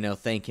didn't, you know,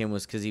 thank him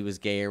was because he was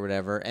gay or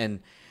whatever.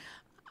 And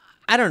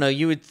I don't know,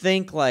 you would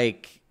think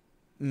like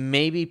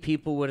maybe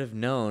people would have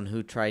known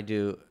who tried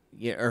to,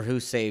 or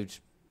who saved,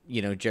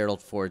 you know,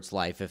 Gerald Ford's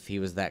life if he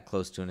was that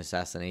close to an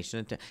assassination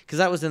attempt. Because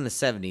that was in the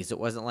 70s. It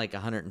wasn't like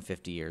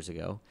 150 years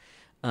ago.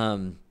 I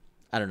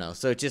don't know.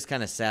 So it's just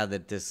kind of sad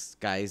that this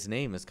guy's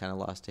name is kind of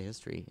lost to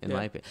history, in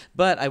my opinion.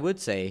 But I would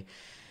say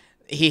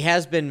he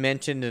has been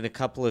mentioned in a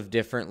couple of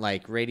different,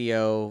 like,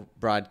 radio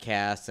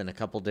broadcasts and a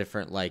couple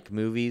different, like,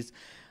 movies.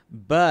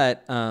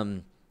 But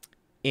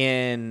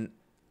in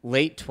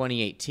late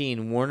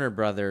 2018, Warner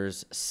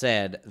Brothers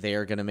said they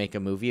are going to make a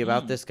movie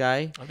about this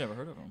guy. I've never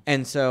heard of him.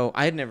 And so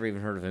I had never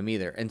even heard of him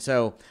either. And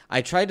so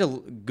I tried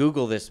to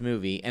Google this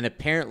movie, and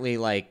apparently,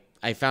 like,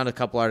 I found a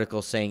couple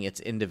articles saying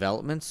it's in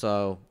development.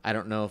 So I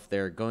don't know if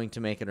they're going to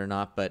make it or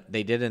not, but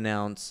they did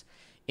announce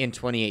in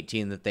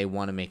 2018 that they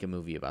want to make a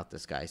movie about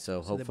this guy.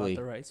 So hopefully, they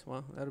bought the rights.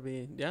 Well, that'd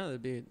be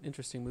an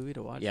interesting movie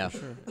to watch. Yeah. For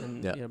sure.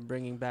 And you know,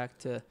 bringing back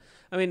to,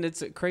 I mean,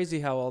 it's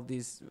crazy how all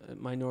these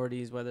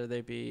minorities, whether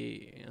they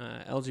be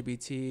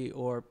LGBT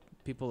or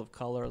people of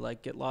color,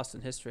 like get lost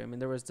in history. I mean,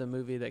 there was the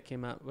movie that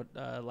came out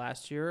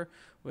last year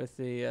with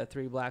the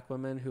 3 black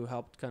women who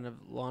helped kind of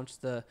launch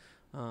the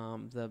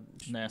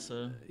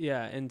NASA.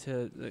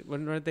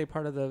 When weren't they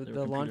part of the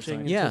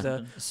launching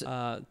into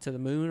to the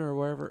moon or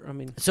wherever? I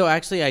mean, so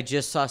actually I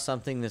just saw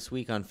something this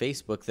week on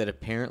Facebook that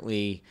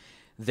apparently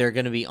they're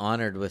going to be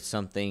honored with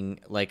something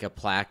like a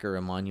plaque or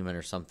a monument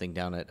or something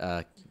down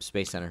at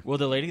Space Center. Well,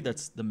 the lady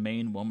that's the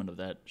main woman of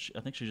that, I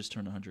think she just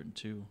turned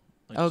 102.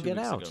 Like 2 get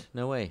weeks out. ago.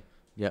 No way.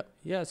 Yep.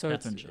 Yeah, so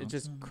Katherine it's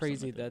just Johnson or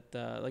crazy something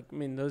that, like, I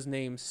mean, those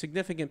names,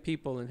 significant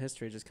people in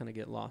history just kind of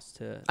get lost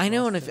to... I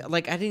know, and lost if to-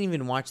 like I didn't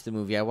even watch the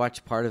movie. I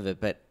watched part of it,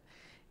 but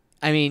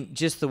I mean,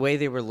 just the way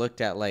they were looked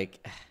at,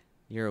 like,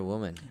 you're a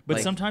woman. But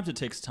like, sometimes it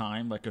takes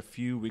time. Like a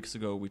few weeks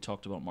ago, we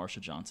talked about Marsha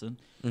Johnson.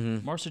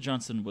 Mhm. Marsha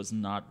Johnson was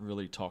not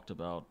really talked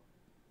about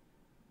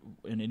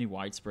in any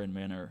widespread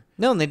manner.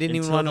 No, and they didn't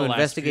even until want to the last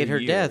investigate few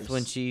her death years.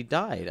 when she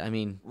died. I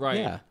mean, Right.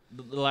 Yeah.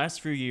 The last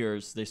few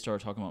years, they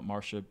started talking about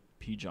Marsha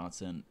P.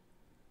 Johnson.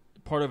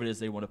 Part of it is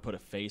they want to put a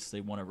face.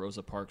 They want a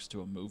Rosa Parks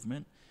to a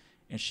movement,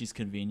 and she's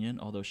convenient,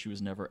 although she was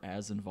never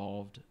as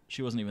involved.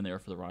 She wasn't even there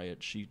for the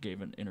riot. She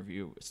gave an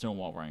interview,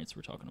 Stonewall riots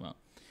we're talking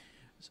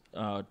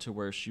about, to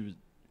where she was...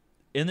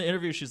 In the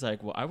interview, she's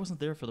like, well, I wasn't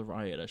there for the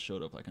riot. I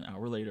showed up like an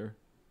hour later,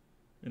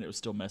 and it was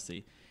still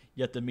messy.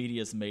 Yet the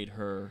media's made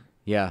her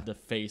the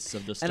face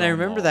of the Stonewall And I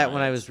remember that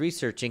when I riots. was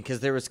researching, because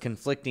there was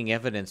conflicting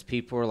evidence.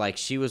 People were like,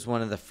 she was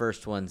one of the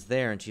first ones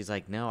there, and she's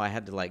like, no, I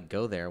had to like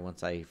go there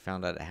once I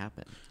found out it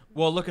happened.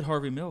 Well, look at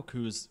Harvey Milk,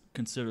 who's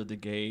considered the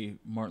gay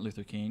Martin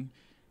Luther King.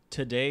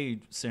 Today,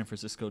 San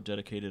Francisco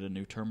dedicated a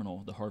new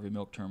terminal, the Harvey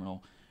Milk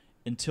Terminal.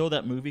 Until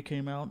that movie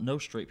came out, no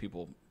straight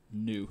people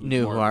knew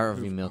who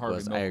Harvey Milk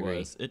was. I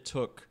agree. It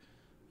took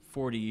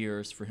 40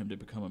 years for him to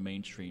become a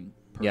mainstream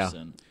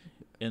person.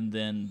 And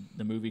then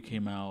the movie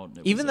came out.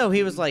 And Even though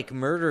he was like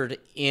murdered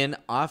in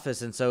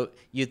office, and so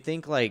you'd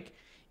think like,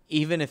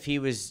 even if he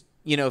was,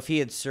 if he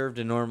had served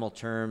a normal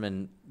term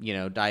and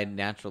died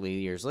naturally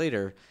years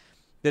later,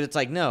 that it's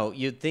like no,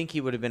 you'd think he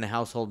would have been a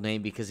household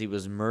name because he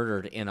was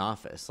murdered in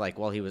office, like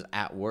while he was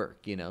at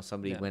work.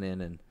 Somebody went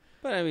in and.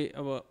 But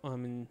I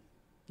mean,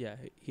 yeah,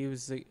 he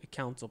was a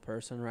council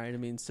person, right? I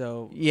mean,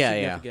 so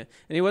yeah. And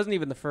he wasn't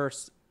even the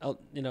first,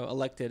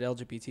 elected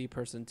LGBT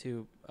person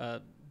to.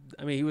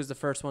 I mean, he was the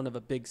first one of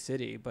a big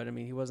city, but I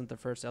mean, he wasn't the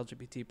first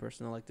LGBT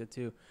person elected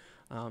to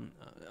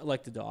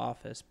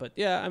office. But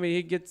yeah, I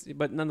mean,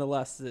 but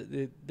nonetheless,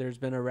 there's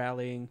been a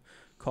rallying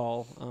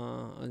call,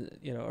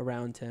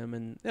 around him,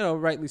 and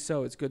rightly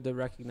so. It's good to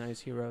recognize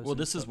heroes. Well,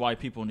 this is why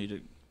people need to,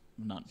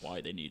 not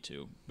why they need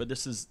to, but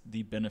this is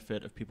the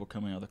benefit of people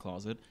coming out of the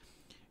closet,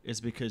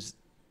 is because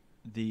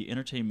the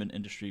entertainment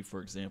industry,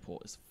 for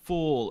example, is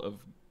full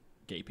of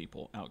gay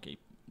people, gay.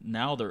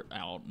 Now they're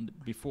out.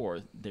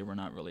 Before they were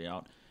not really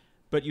out.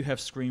 But you have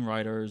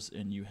screenwriters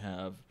and you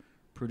have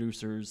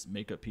producers,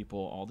 makeup people,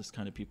 all this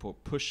kind of people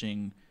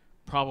pushing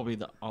probably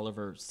the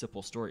Oliver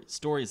Sipple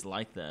stories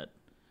like that,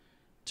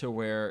 to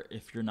where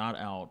if you're not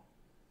out,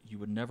 you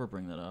would never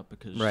bring that up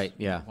because right,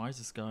 yeah. Why is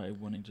this guy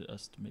wanting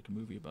us to make a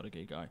movie about a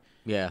gay guy?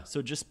 Yeah.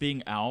 So just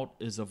being out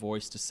is a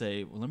voice to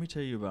say, well, let me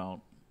tell you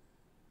about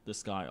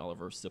this guy,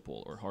 Oliver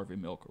Sipple or Harvey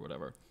Milk or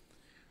whatever.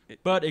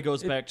 But it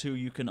goes back to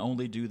you can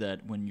only do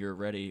that when you're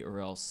ready, or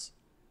else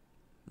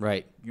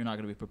right, you're not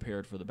going to be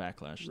prepared for the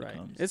backlash that right.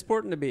 comes. It's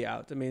important to be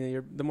out. I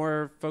mean, the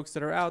more folks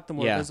that are out, the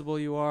more visible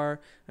you are.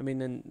 I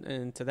mean,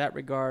 and to that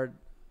regard,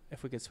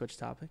 if we could switch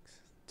topics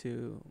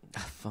to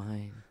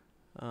fine,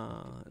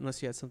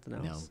 unless you had something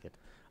else. No, good.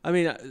 I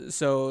mean,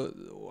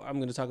 so I'm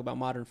going to talk about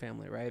Modern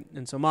Family, right?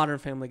 And so Modern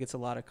Family gets a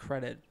lot of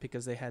credit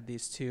because they had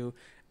these two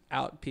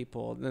out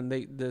people.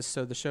 Then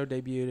so the show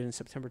debuted in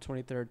September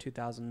 23rd,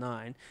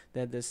 2009. They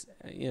had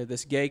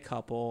this gay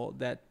couple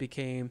that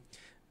became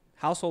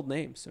household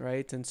names,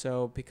 right? And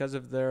so because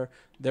of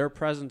their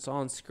presence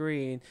on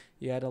screen,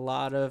 you had a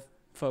lot of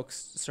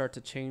folks start to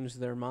change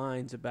their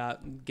minds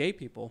about gay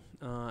people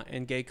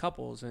and gay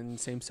couples and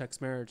same-sex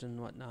marriage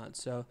and whatnot.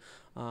 So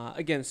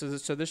again, so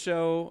the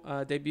show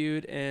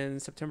debuted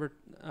in September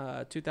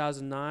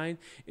 2009.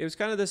 It was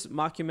kind of this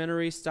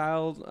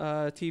mockumentary-style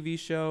TV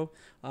show,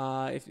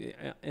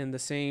 in the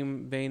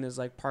same vein as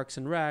like Parks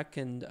and Rec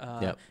and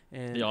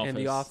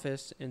The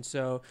Office. And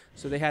so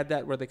they had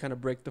that where they kind of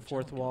break the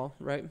fourth wall,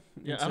 right?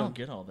 Yeah, I don't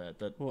get all that.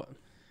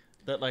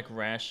 That like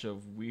rash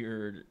of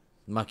weird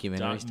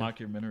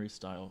mockumentary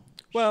style.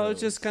 Well, shows.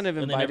 it's just kind of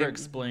and inviting. they never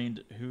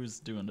explained who's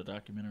doing the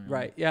documentary.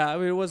 Right. Yeah. I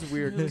mean, it was a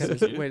weird kind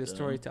of way to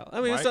storytell.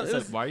 I mean,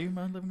 why are you in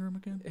my living room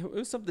again? It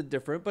was something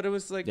different, but it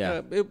was like,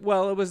 it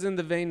was in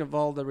the vein of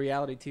all the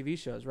reality TV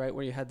shows, right?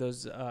 Where you had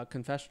those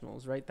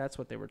confessionals, right? That's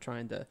what they were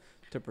trying to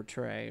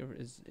portray,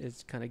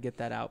 is kind of get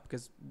that out,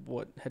 because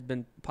what had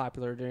been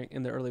popular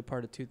in the early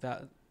part of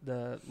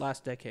the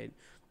last decade.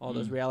 All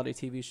those reality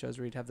TV shows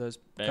where you'd have those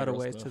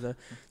cutaways to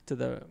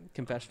the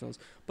confessionals,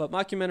 but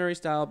mockumentary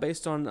style,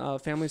 based on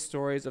family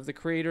stories of the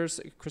creators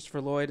Christopher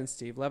Lloyd and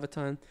Steve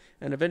Levitan,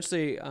 and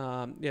eventually,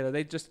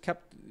 they just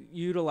kept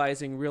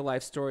utilizing real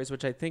life stories,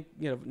 which I think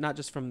not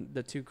just from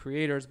the two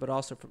creators, but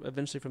also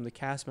eventually from the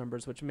cast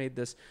members, which made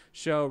this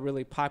show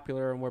really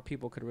popular and where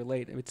people could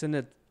relate.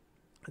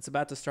 It's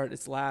about to start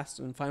its last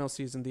and final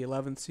season, the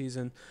 11th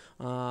season,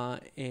 so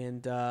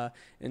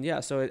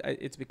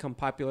it's become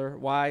popular.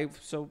 Why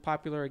so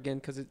popular? Again,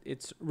 because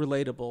it's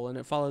relatable, and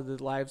it followed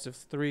the lives of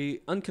three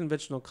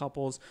unconventional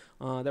couples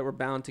that were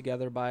bound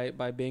together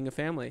by being a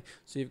family.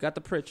 So you've got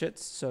the Pritchetts,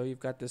 so you've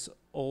got this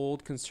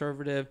old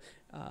conservative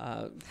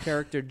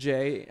character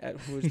Jay,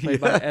 who was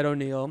played by Ed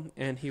O'Neill,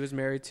 and he was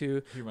married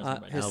to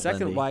his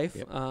second wife,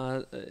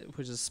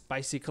 which is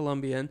spicy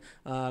Colombian,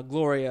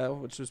 Gloria,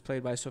 which was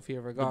played by Sofia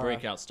Vergara, the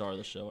breakout star of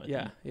the show. I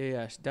think.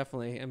 Yeah,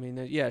 definitely. I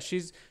mean,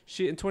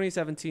 she in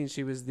 2017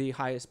 she was the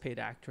highest paid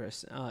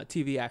actress,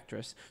 TV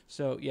actress.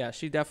 So yeah,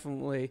 she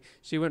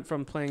went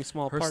from playing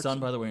small parts. Her son,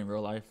 by the way, in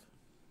real life,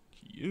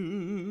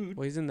 cute.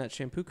 Well, he's in that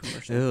shampoo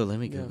commercial. Oh, let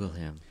me Google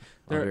him.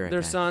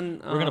 Their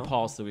son. We're gonna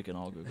pause so we can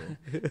all Google.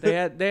 They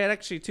had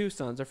actually two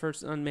sons. Their first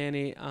son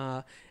Manny,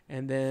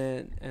 and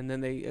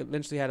then they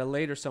eventually had a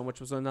later son, which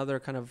was another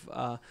kind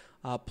of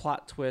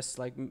plot twist,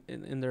 like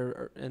in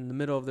the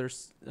middle of their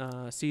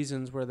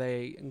seasons, where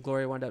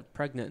Gloria wound up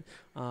pregnant,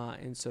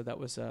 and so that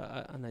was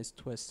a nice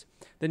twist.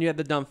 Then you had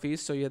the Dumfies,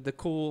 so you had the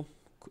cool,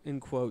 in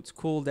quotes,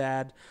 cool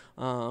dad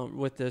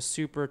with the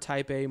super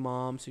type A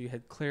mom. So you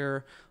had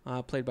Claire,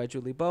 played by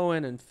Julie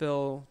Bowen, and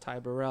Phil, Ty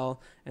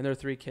Burrell, and their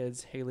three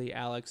kids, Haley,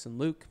 Alex, and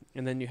Luke.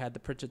 And then you had the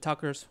Pritchett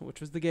Tuckers,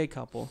 which was the gay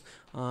couple.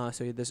 So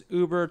you had this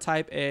uber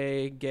type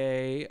A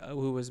gay,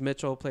 who was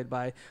Mitchell, played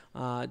by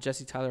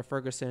Jesse Tyler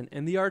Ferguson,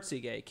 and the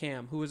artsy gay,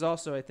 Cam, who was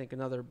also, I think,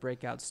 another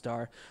breakout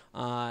star.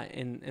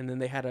 And then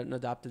they had an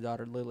adopted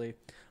daughter, Lily.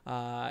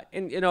 I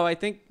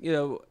think,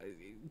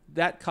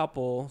 that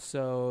couple,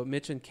 so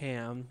Mitch and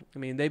Cam, I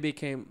mean, they're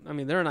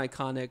an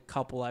iconic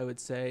couple, I would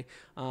say,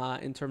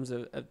 in terms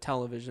of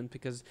television,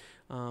 because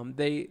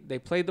they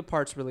played the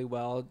parts really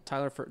well.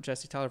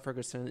 Jesse Tyler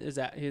Ferguson is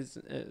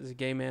a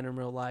gay man in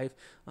real life.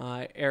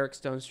 Eric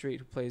Stonestreet,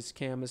 who plays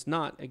Cam, is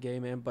not a gay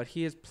man, but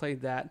he has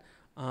played that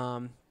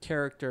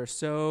character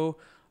so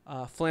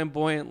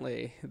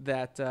flamboyantly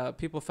that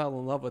people fell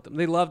in love with him.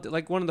 They loved it.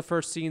 Like one of the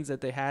first scenes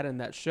that they had in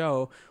that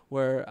show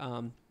where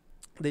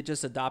they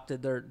just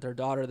adopted their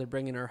daughter. They're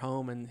bringing her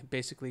home, and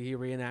basically he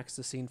reenacts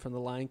the scene from The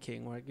Lion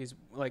King, where he's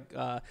like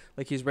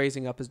he's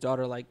raising up his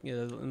daughter, like, you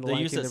know, in The They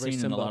Lion used King. that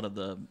scene in a lot of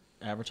the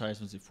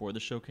advertisements before the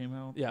show came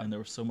out. Yeah. And there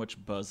was so much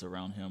buzz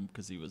around him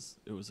because it was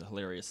a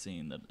hilarious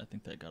scene that I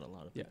think that got a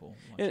lot of people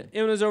watching.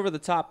 It was over the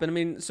top. And I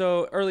mean,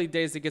 so early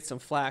days they get some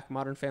flack.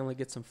 Modern Family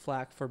gets some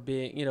flack for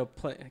being, you know,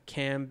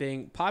 Cam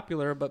being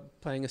popular,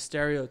 but playing a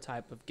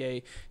stereotype of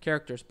gay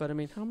characters. But I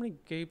mean, how many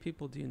gay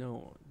people do you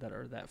know that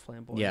are that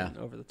flamboyant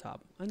and over the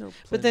top? I know.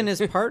 But then his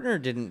partner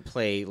didn't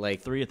play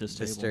like three at this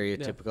the table.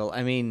 stereotypical.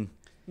 I mean,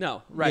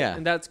 no, right. Yeah.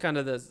 And that's kind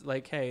of the,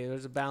 like, hey,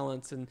 there's a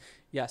balance. And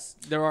yes,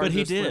 there are But he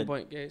those did.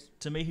 flamboyant gays.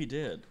 To me, he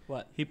did.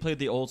 What? He played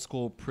the old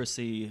school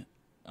prissy,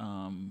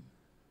 ouch,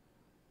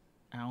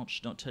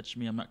 don't touch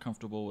me, I'm not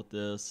comfortable with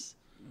this.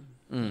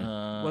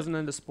 Wasn't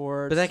into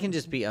sports. but that can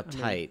just be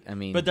uptight. I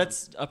mean, But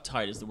that's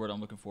uptight is the word I'm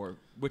looking for,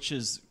 which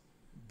has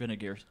been a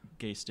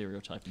gay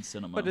stereotype in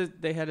cinema. But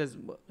they had his,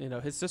 you know,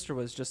 his sister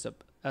was just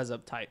as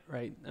uptight,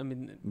 right? I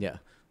mean, yeah.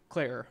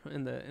 Claire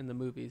in the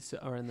movies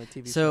or in the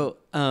TV So,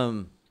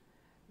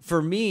 for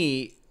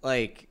me,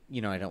 like,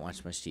 you know, I don't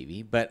watch much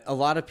TV, but a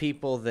lot of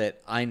people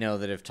that I know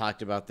that have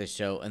talked about this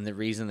show, and the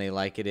reason they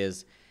like it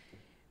is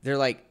they're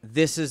like,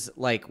 this is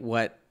like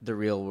what the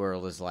real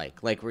world is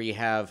like where you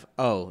have,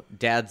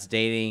 dad's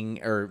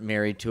dating or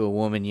married to a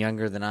woman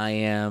younger than I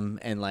am,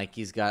 and like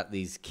he's got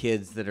these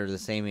kids that are the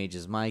same age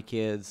as my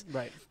kids,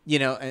 right? You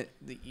know,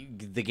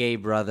 the gay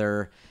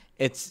brother.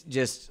 It's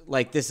just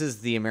like, this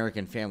is the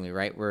American family,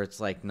 right? Where it's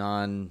like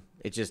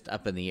it's just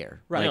up in the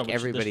air. Right. Like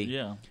everybody.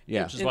 Yeah.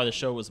 Which is why the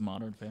show was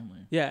Modern Family.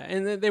 Yeah,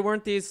 and they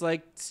weren't these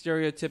like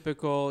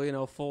stereotypical, you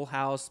know, Full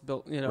House,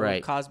 built, you know,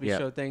 Right. Cosby Yep.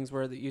 Show things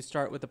where you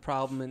start with the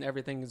problem and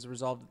everything is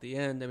resolved at the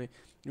end. I mean,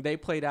 they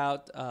played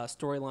out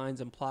storylines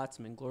and plots.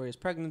 I mean, Gloria's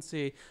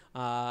pregnancy,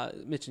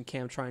 Mitch and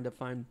Cam trying to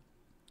find,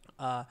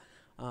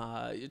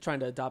 trying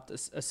to adopt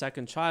a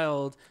second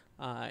child.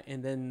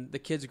 And then the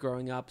kids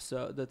growing up,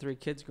 so the 3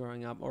 kids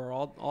growing up, or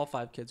all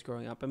 5 kids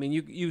growing up. I mean,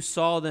 you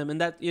saw them,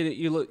 and that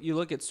you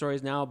look at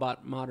stories now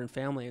about Modern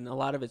Family, and a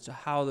lot of it's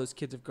how those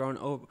kids have grown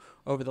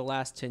over the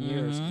last 10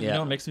 years. You know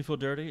what makes me feel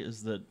dirty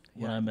is that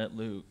when I met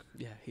Luke,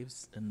 he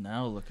was. and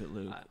now look at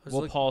Luke.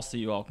 Well, Paul, see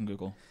you all can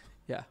Google.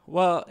 Yeah.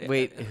 Well,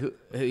 Wait, who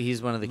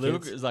he's one of the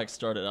Luke kids? is like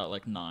started out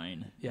like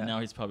 9. Yeah. And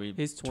now he's probably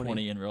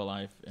 20 in real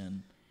life,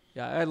 and.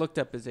 Yeah, I looked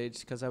up his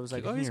age because I was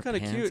like, Give oh, me he's your kind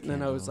of pants, cute. And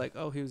then I was Kendall. like,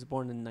 oh, he was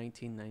born in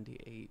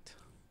 1998.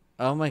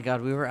 Oh my God,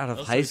 we were out of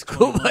Oh, so high he's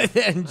school 21. by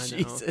then. I know.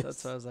 Jesus.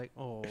 That's why I was like,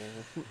 oh,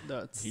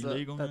 that's He's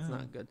legal that's now.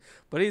 not good.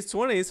 But he's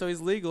 20, so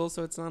he's legal,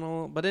 so it's not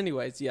all. But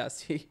anyways,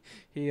 yes, he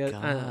I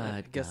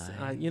God, guess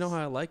you know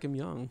how I like him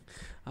young,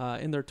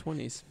 in their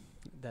 20s.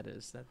 That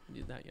is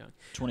that young.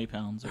 20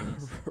 pounds or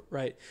less.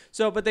 Right.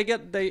 So, but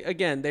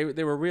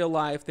they were real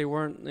life. They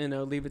weren't, you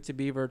know, Leave It to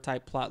Beaver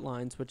type plot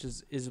lines, which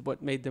is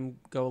what made them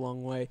go a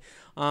long way.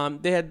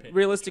 They had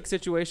realistic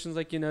situations,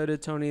 like you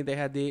noted, Tony. They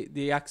had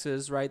the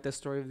exes, right? The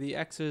story of the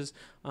exes,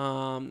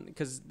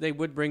 because they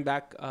would bring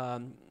back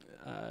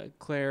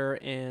Claire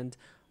and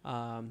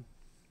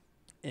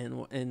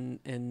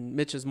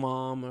Mitch's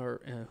mom,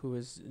 or who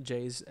was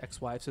Jay's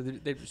ex-wife, so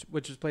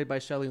which was played by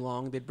Shelley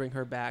Long. They'd bring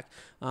her back.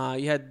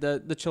 You had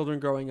the children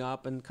growing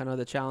up and kind of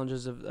the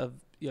challenges of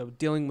you know,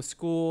 dealing with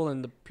school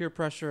and the peer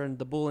pressure and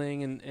the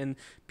bullying and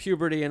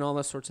puberty and all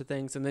those sorts of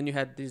things. And then you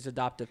had these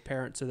adoptive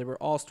parents. So they were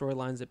all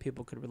storylines that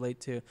people could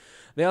relate to.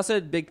 They also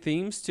had big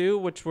themes too,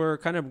 which were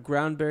kind of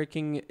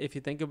groundbreaking if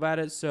you think about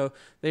it. So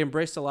they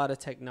embraced a lot of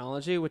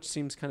technology, which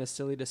seems kind of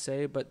silly to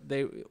say, but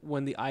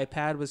when the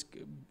iPad was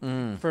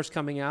first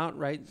coming out,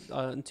 right,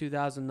 in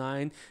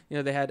 2009, you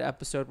know, they had an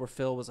episode where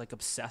Phil was like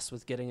obsessed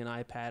with getting an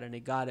iPad, and he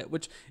got it,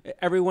 which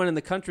everyone in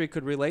the country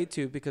could relate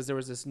to because there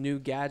was this new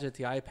gadget,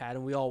 the iPad,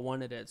 and we all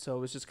wanted it. So it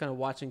was just kind of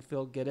watching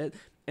Phil get it,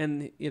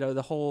 and you know,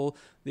 the whole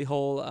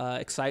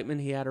excitement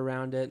he had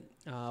around it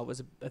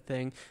was a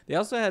thing. They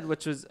also had,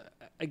 which was,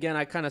 again,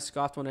 I kind of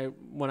scoffed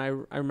when I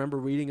remember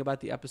reading about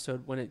the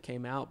episode when it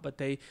came out, but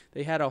they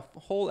had a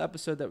whole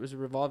episode that was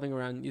revolving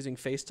around using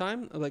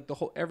FaceTime. Like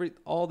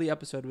all the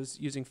episode was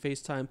using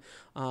FaceTime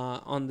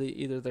on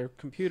either their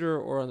computer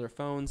or on their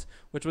phones,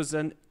 which was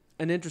an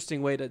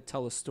interesting way to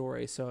tell a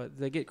story. So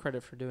they get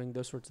credit for doing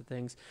those sorts of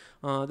things.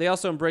 They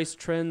also embraced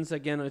trends,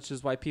 again, which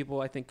is why people,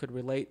 I think, could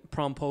relate.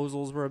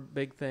 Promposals were a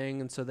big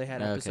thing, and so they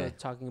had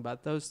episodes talking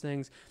about those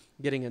things.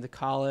 Getting into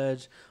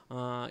college,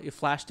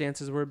 flash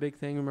dances were a big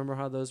thing. Remember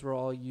how those were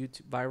all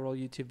viral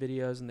YouTube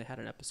videos, and they had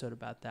an episode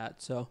about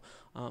that. So,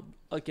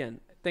 again,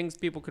 things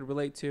people could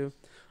relate to.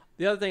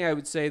 The other thing I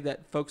would say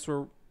that folks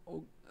were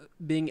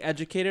being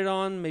educated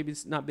on, maybe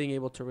it's not being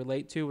able to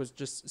relate to, was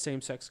just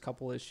same-sex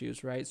couple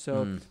issues, right?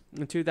 So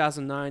in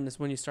 2009 is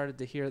when you started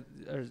to hear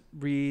or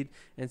read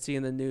and see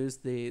in the news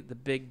the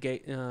big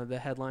the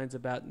headlines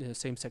about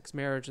same-sex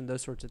marriage and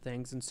those sorts of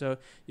things. And so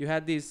you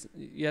had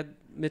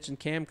Mitch and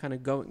Cam kind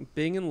of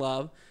being in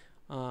love,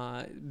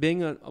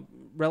 being a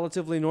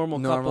relatively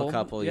normal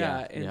couple,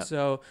 yeah. And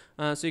so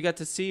you got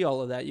to see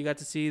all of that. You got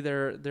to see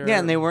their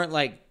and they weren't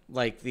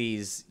like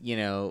these,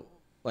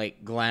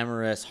 like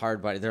glamorous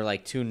hard body. They're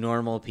like two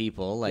normal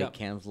people. Like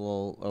Cam's a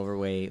little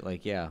overweight.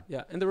 Like yeah,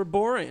 and they were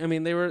boring. I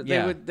mean,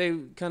 they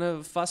kind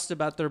of fussed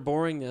about their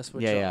boringness.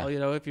 Which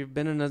if you've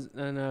been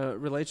in a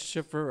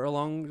relationship for a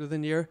longer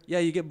than a year,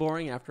 you get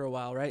boring after a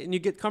while, right? And you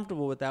get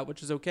comfortable with that,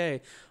 which is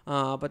okay.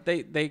 But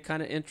they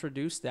kind of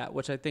introduced that,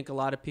 which I think a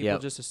lot of people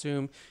just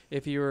assume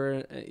if you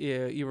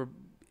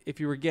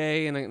were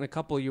gay and in a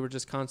couple, you were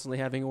just constantly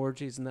having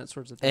orgies and that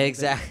sorts of things.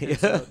 Exactly.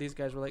 So these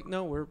guys were like,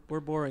 no, we're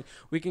boring.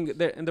 We can.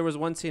 And there was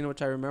one scene in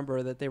which I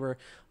remember that they were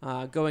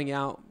going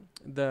out.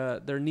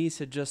 Their niece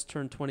had just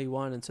turned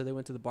 21, and so they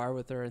went to the bar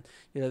with her, and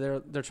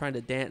they're trying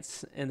to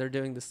dance, and they're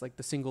doing this like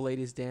the single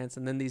ladies dance,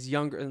 and then these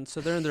younger, and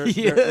so they're in their late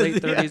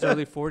 30s,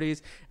 early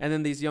 40s, and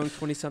then these young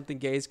 20-something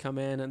gays come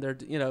in, and they're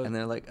and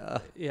they're like,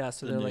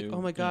 so they're like,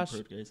 oh my gosh,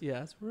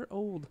 yes, we're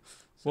old.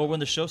 Well, when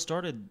the show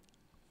started,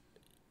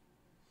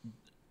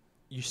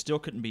 you still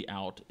couldn't be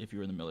out if you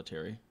were in the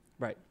military.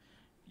 Right.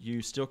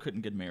 You still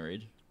couldn't get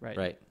married.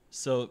 Right.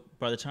 So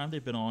by the time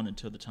they've been on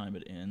until the time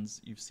it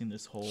ends, you've seen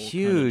this whole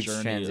huge kind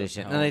of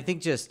transition. And I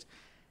think just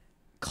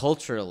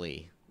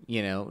culturally,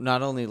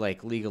 not only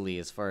like legally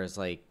as far as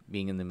like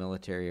being in the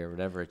military or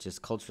whatever, it's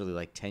just culturally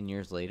like 10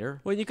 years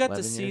later. Well, you got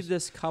to see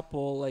this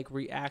couple like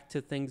react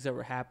to things that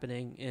were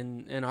happening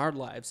in our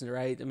lives,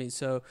 right? I mean,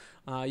 so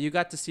you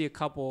got to see a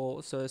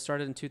couple. So it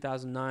started in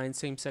 2009.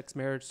 Same-sex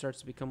marriage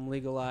starts to become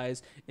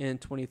legalized in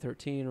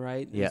 2013,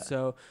 right? Yeah. And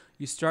so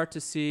you start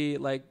to see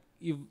like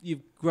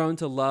you've grown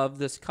to love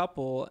this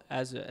couple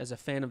as a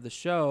fan of the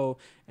show,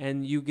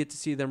 and you get to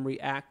see them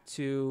react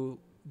to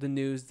the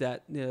news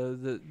that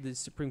the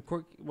Supreme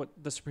Court, what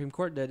the Supreme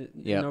Court did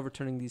in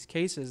overturning these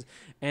cases,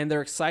 and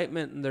their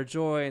excitement and their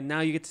joy, and now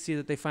you get to see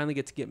that they finally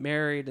get to get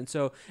married, and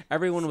so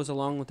everyone was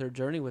along with their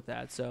journey with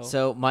that.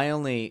 So my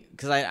only,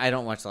 because I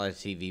don't watch a lot of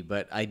TV,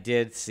 but I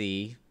did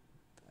see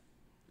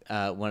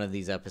one of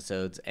these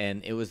episodes,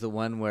 and it was the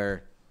one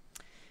where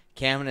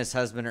Cam and his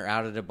husband are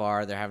out at a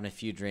bar, they're having a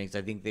few drinks.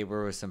 I think they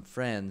were with some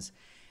friends.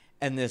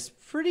 And this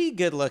pretty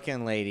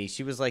good-looking lady,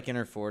 she was like in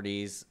her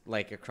 40s,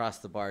 like across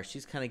the bar.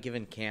 She's kind of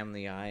giving Cam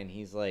the eye, and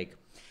he's like,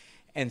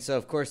 and so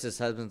of course his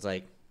husband's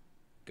like,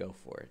 go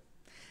for it.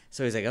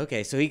 So he's like,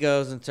 okay. So he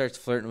goes and starts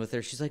flirting with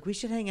her. She's like, we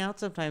should hang out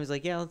sometime. He's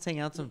like, yeah, let's hang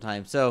out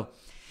sometime. So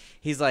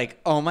he's like,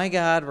 oh my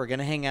God, we're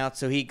gonna hang out.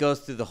 So he goes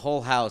through the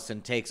whole house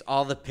and takes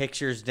all the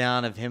pictures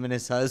down of him and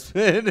his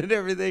husband and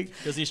everything,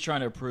 because he's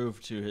trying to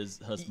prove to his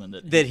husband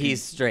that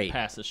he's straight.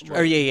 Passes straight.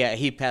 Or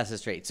he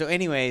passes straight. So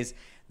anyways,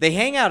 they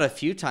hang out a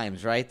few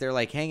times, right? They're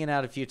like hanging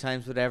out a few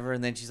times, whatever.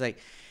 And then she's like,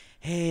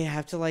 hey, I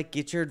have to like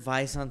get your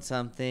advice on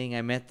something.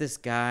 I met this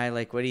guy.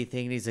 Like, what do you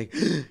think? And he's like,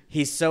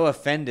 he's so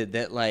offended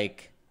that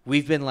like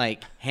we've been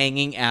like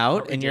hanging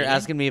out and you're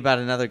asking me about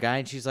another guy.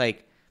 And she's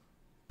like,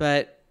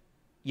 but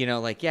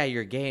like, yeah,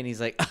 you're gay. And he's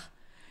like,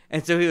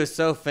 and so he was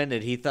so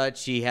offended. He thought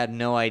she had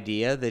no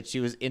idea that she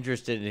was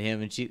interested in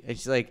him. And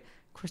she's like,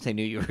 of course I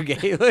knew you were gay.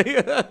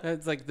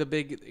 It's like the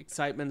big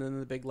excitement and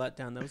the big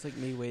letdown. That was like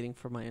me waiting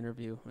for my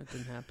interview. It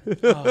didn't happen.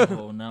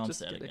 Oh, now I'm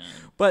sad again.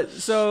 But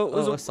so it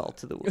was assault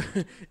to the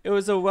world. It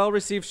was a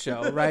well-received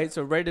show, right?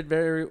 So rated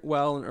very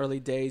well in early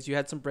days. You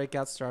had some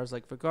breakout stars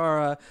like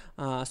Vergara,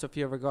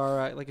 Sofia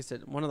Vergara. Like I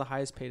said, one of the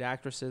highest-paid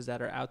actresses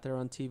that are out there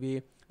on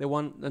TV. They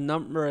won a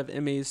number of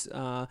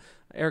Emmys.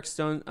 Eric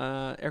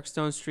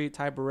Stone Street,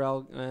 Ty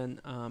Burrell, and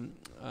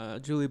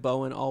Julie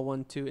Bowen all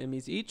won 2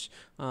 Emmys each,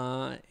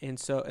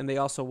 and they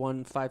also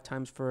won 5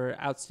 times for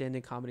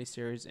Outstanding Comedy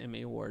Series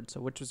Emmy Award. So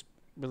which was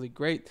really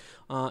great.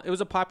 It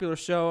was a popular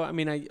show. I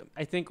mean,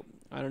 I think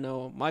I don't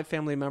know, my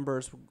family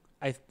members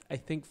I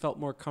think felt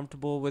more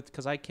comfortable with,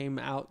 because I came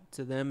out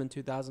to them in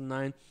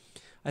 2009.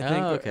 I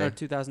think, or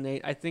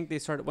 2008. I think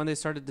when they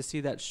started to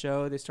see that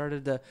show, they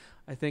started to,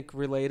 I think,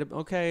 relate.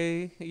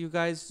 Okay, you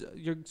guys,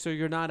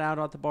 you're not out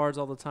at the bars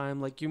all the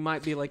time. Like you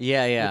might be like Mitch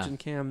and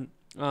Cam.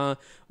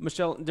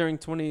 Michelle, during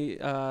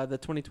the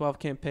 2012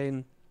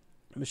 campaign,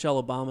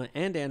 Michelle Obama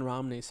and Ann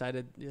Romney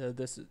cited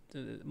this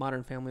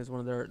Modern Family as one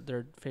of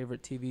their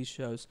favorite TV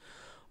shows.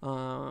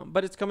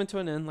 But it's coming to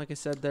an end. Like I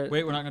said,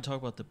 wait, we're not going to talk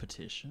about the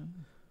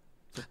petition.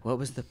 What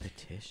was the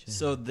petition?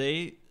 So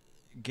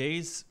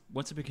gays,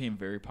 once it became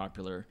very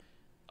popular,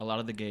 a lot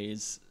of the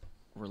gays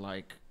were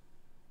like,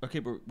 okay,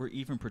 but we're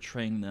even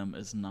portraying them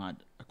as not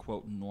a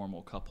quote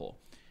normal couple.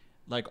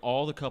 Like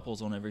all the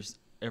couples on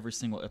every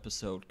single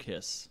episode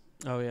kiss.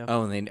 Oh yeah.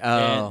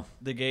 And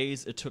the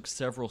gays, it took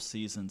several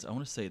seasons. I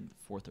want to say the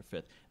 4th or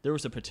 5th. There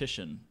was a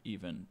petition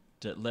even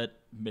to let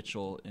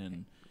Mitchell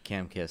and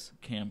Cam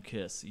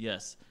kiss.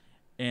 Yes.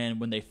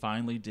 And when they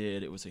finally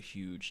did, it was a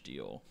huge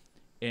deal.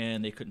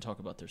 and they couldn't talk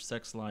about their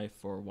sex life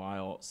for a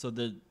while. So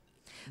the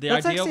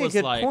That's idea actually was a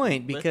good like,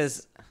 point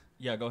because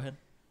yeah, go ahead.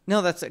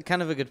 no, that's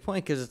kind of a good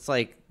point because it's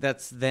like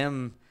that's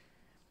them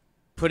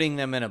putting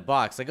them in a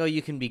box. Like, oh,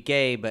 you can be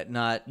gay, but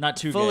not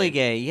too fully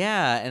gay.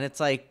 Yeah, and it's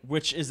like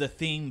which is a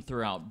theme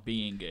throughout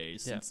being gay,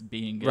 since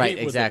being gay right,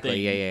 was a exactly.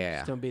 thing. Yeah.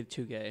 Just don't be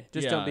too gay.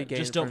 Just Yeah, don't be gay.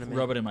 Just in front don't of me.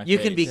 rub it in my You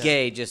face. can be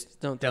gay, just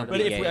Don't don't throw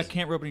be it But in gay. if I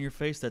can't rub it in your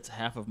face, that's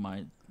half of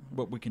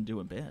what we can do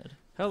in bed.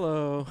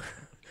 Hello.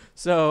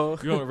 So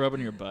You want to rub it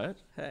in your butt?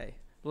 hey,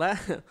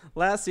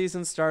 last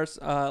season starts.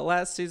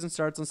 Last season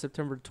starts on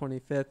September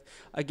 25th.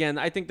 Again,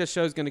 I think the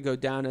show is going to go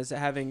down as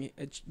having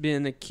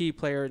been a key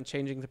player in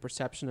changing the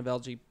perception of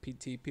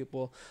LGBT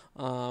people.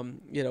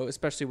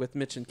 Especially with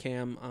Mitch and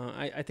Cam.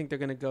 I think they're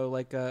going to go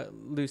like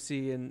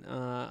Lucy and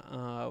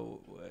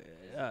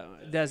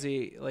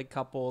Desi like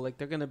couple. Like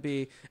they're going to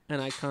be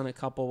an iconic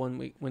couple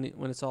when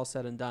it's all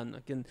said and done.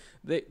 Again,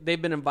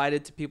 they've been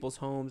invited to people's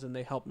homes and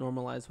they help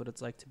normalize what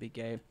it's like to be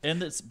gay.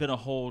 And it's been a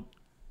whole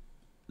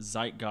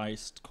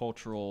zeitgeist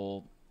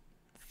cultural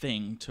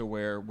thing to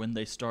where when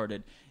they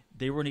started,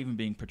 they weren't even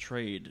being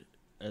portrayed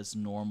as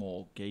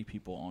normal gay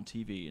people on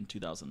TV in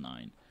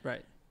 2009.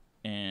 Right.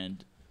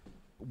 And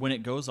when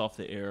it goes off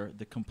the air,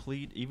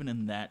 even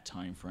in that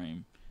time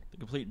frame, the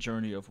complete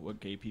journey of what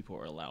gay people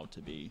are allowed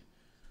to be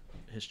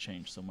has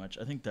changed so much.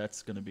 I think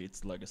that's going to be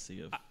its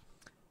legacy of.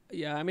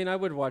 Yeah, I mean, I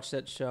would watch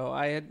that show.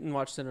 I hadn't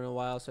watched it in a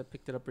while, so I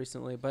picked it up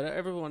recently. But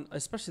everyone,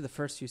 especially the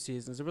first few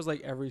seasons, it was like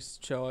every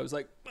show I was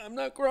like, I'm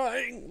not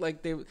crying.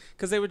 Like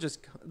because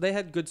they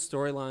had good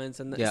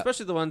storylines, and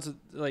especially the ones with,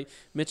 like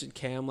Mitch and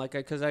Cam, like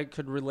because I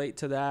could relate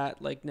to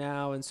that like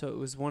now, and so it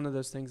was one of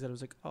those things that I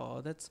was like,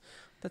 oh, that's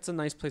a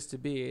nice place to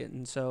be,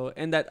 and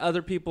that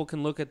other people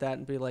can look at that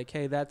and be like,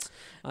 hey, that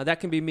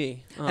can be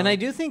me. And I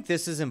do think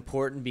this is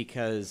important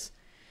because.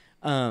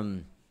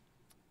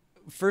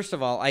 First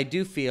of all, I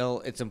do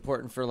feel it's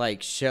important for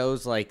like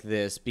shows like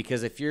this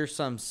because if you're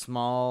some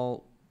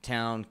small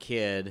town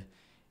kid,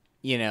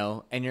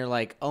 and you're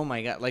like, oh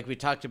my God, like we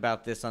talked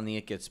about this on the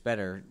It Gets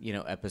Better,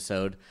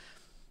 episode.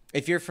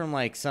 If you're from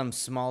like some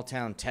small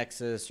town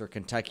Texas or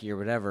Kentucky or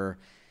whatever,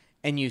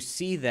 and you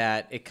see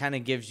that, it kind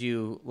of gives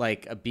you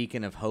like a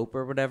beacon of hope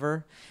or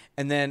whatever.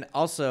 And then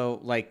also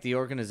like the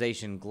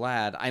organization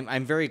GLAAD,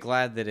 I'm very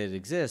glad that it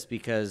exists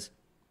because,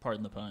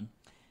 Pardon the pun.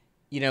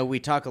 We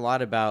talk a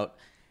lot about.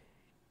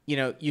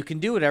 You can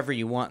do whatever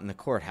you want in the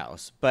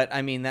courthouse, but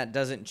I mean that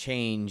doesn't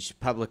change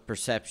public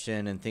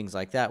perception and things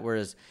like that.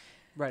 Whereas,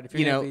 right, if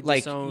you're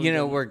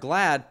where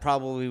GLAAD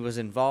probably was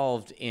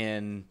involved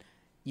in,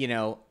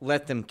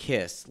 let them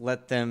kiss,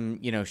 let them,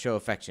 show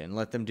affection,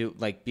 let them do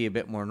be a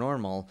bit more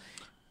normal.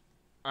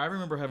 I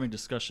remember having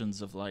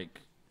discussions of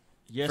like,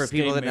 yes, for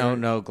people that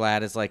don't know,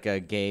 GLAAD is like a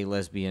gay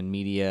lesbian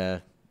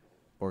media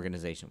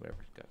organization,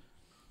 whatever. Go.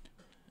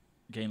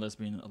 Gay and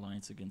Lesbian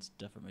Alliance Against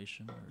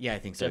Defamation. Or yeah, I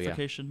think so.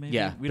 Defecation, maybe.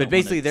 Yeah, but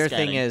basically their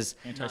thing is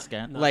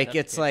anti-scat. Like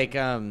it's like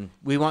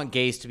we want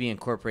gays to be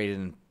incorporated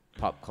in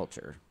pop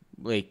culture.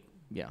 Like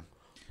yeah.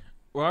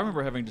 Well, I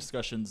remember having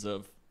discussions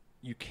of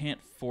you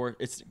can't force.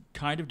 It's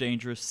kind of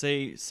dangerous.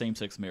 Say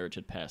same-sex marriage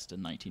had passed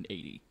in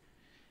 1980.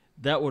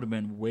 That would have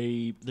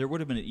been there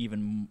would have been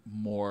even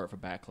more of a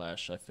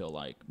backlash. I feel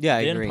like. Yeah,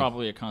 I then agree.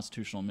 Probably a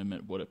constitutional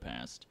amendment would have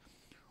passed,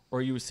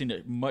 or you would have seen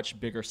a much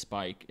bigger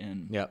spike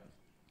in. Yep.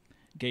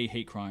 Gay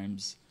hate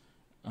crimes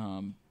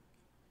than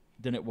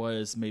it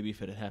was maybe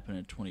if it had happened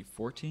in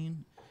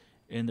 2014.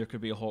 And there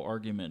could be a whole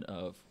argument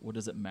of what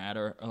does it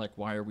matter? Or like,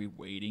 why are we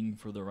waiting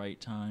for the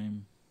right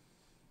time?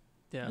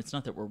 Yeah. It's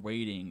not that we're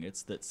waiting.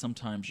 It's that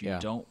sometimes you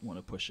don't want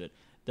to push it.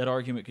 That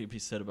argument could be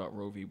said about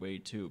Roe v.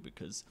 Wade too,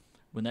 because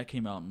when that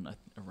came out in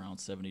around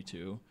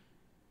 72,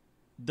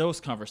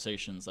 those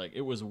conversations, like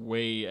it was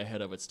way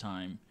ahead of its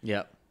time.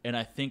 Yep. And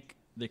I think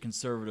the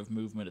conservative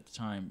movement at the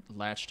time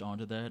latched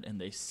onto that, and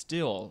they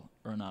still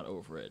are not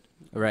over it.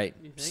 Right.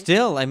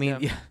 Still, I mean,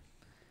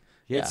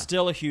 yeah. It's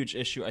still a huge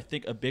issue. I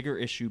think a bigger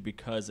issue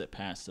because it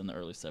passed in the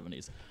early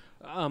 70s.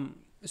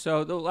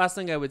 So the last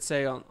thing I would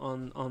say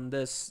on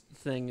this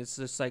thing is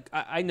just like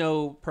I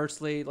know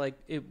personally like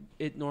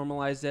it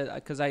normalized it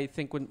because I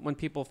think when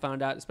people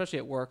found out, especially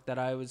at work, that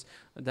I was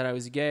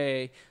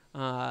gay,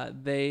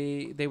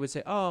 they would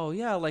say, oh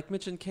yeah, like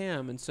Mitch and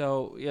Cam, and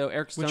so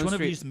Eric Stone Which one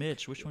Street, of you's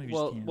Mitch? Which one of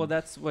you's Cam? Well,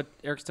 that's what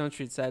Eric Stone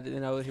Street said.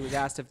 He was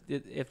asked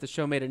if the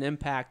show made an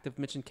impact, if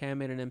Mitch and Cam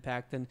made an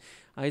impact, and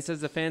he says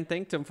the fan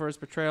thanked him for his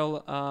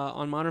portrayal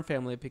on Modern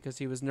Family because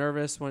he was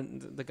nervous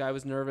when the guy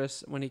was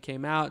nervous when he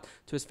came out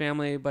to his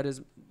family, but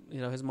his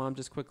mom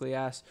just quickly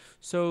asked,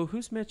 so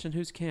who's Mitch and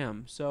who's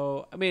Cam?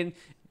 So I mean.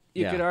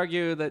 You could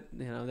argue that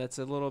that's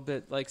a little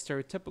bit like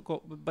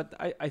stereotypical, but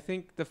I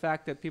think the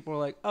fact that people are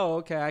like, oh,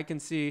 okay, I can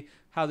see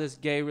how this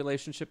gay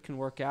relationship can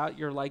work out.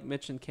 You're like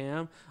Mitch and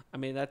Cam. I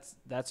mean,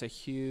 that's a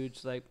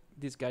huge like.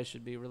 These guys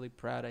should be really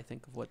proud, I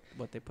think, of what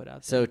they put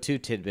out there. So 2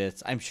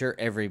 tidbits. I'm sure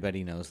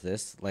everybody knows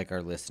this, like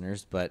our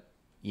listeners, but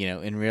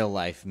in real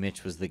life,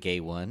 Mitch was the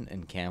gay one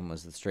and Cam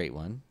was the straight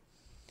one.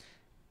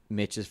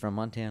 Mitch is from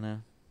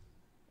Montana.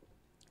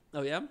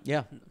 Oh yeah.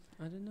 Yeah.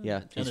 I didn't know. Yeah.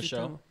 That. In the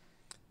show.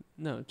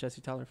 No, Jesse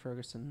Tyler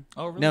Ferguson.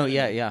 Oh, really? No,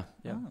 yeah. Yeah.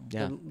 Oh.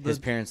 Yeah. The- His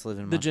the- parents live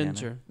in the Montana.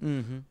 ginger.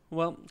 Mm-hmm.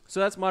 Well, so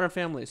that's Modern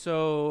Family.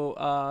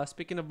 So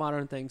speaking of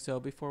modern things, so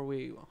before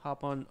we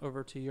hop on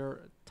over to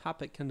your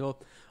topic,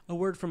 Kendall, a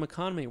word from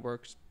Economy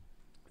Works.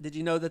 Did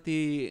you know that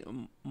the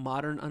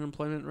modern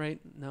unemployment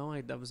rate?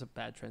 No, that was a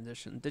bad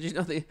transition. Did you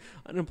know the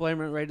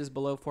unemployment rate is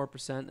below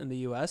 4% in the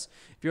U.S.?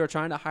 If you are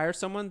trying to hire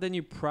someone, then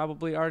you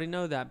probably already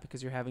know that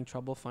because you're having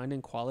trouble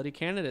finding quality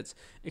candidates.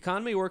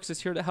 Economy Works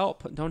is here to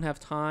help. Don't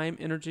have time,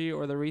 energy,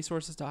 or the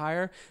resources to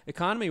hire?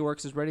 Economy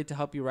Works is ready to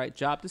help you write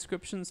job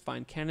descriptions,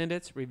 find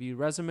candidates, review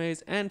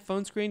resumes, and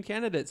phone screen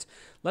candidates.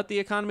 Let the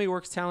Economy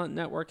Works Talent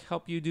Network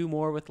help you do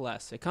more with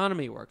less.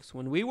 Economy Works.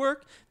 When we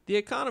work, the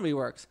economy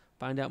works.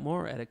 Find out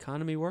more at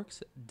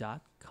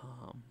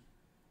economyworks.com.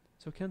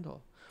 So,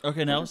 Kendall,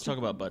 Okay, now let's talk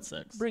about butt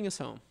sex. bring us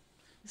home.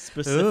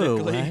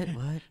 Specifically,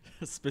 What?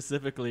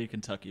 specifically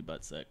Kentucky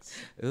butt sex.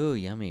 Ooh,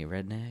 yummy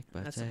redneck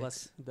butt That's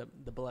sex.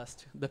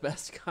 the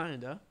best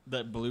kind, huh?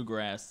 That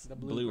bluegrass, The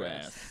blue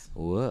bluegrass. ass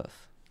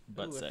Woof.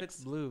 butt Ooh, sex. if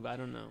it's blue, I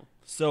don't know.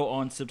 So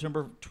on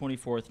September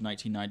 24th,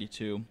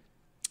 1992,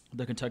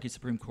 the Kentucky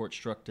Supreme Court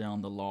struck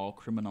down the law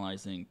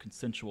criminalizing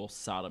consensual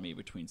sodomy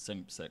between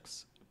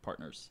same-sex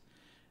partners,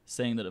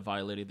 saying that it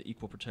violated the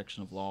equal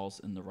protection of laws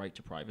and the right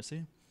to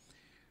privacy.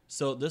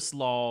 So this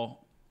law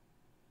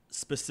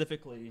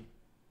specifically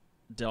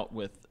dealt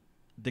with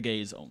the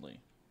gays only.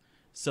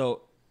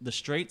 So the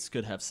straights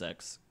could have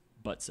sex,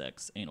 butt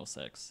sex, anal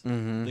sex.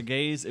 Mm-hmm. The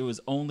gays, it was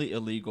only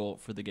illegal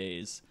for the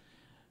gays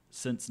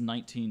since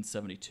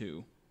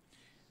 1972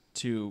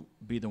 to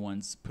be the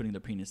ones putting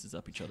their penises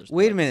up each other's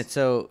Wait a butts. minute.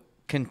 So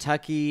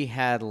Kentucky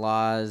had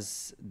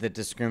laws that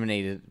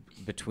discriminated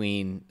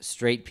between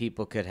straight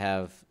people could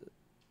have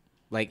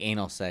like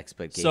anal sex,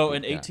 but gay So people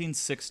in can't.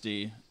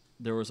 1860,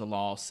 there was a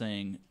law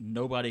saying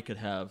nobody could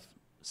have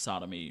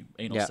sodomy,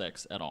 anal Yep.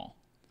 sex at all.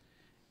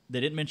 They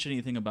didn't mention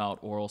anything about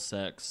oral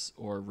sex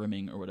or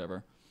rimming or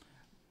whatever.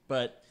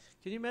 But,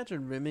 Can you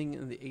imagine rimming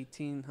in the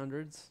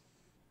 1800s?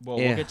 well,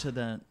 Yeah. we'll get to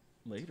that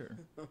later.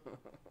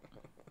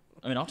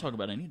 I mean, I'll talk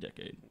about any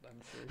decade.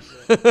 I'm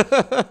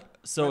sure.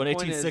 So My in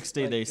point is,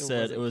 1860, like, they it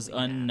said wasn't it was clean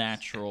ass.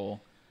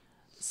 unnatural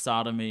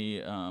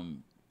sodomy.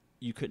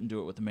 You couldn't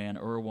do it with a man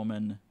or a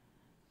woman,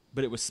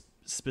 but it was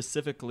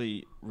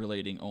specifically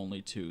relating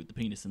only to the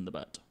penis and the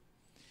butt.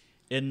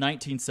 In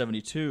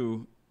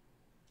 1972,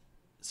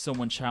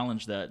 someone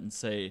challenged that and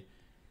say,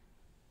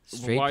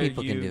 Straight why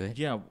people you, can do it.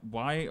 Yeah,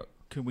 why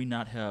could we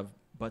not have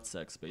butt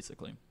sex,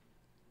 basically?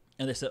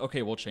 And they said,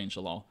 okay, we'll change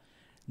the law.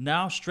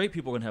 Now straight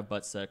people can have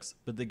butt sex,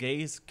 but the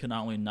gays can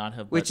not only not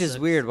have butt Which is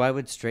sex. weird. Why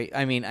would straight?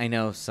 I mean, I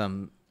know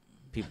some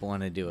people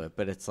want to do it,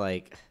 but it's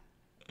like,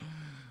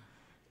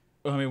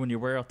 I mean, when you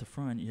wear out the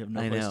front, you have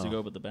no I place to know.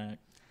 go but the back.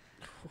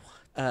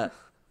 uh,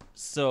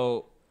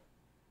 So,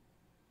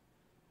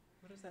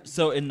 What does that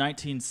so in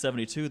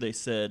 1972, they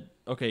said,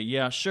 okay,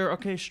 yeah, sure,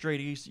 okay,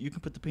 straighties, you can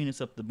put the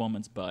penis up the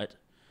woman's butt,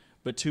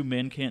 but two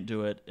men can't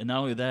do it. And not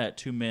only that,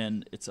 two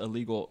men, it's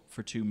illegal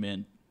for two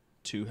men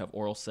to have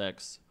oral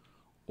sex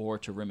or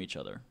to rim each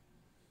other.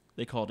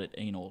 They called it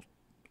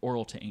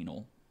oral to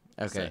anal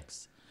okay.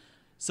 sex.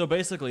 So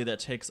basically, that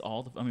takes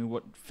all the. I mean,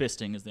 what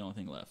fisting is the only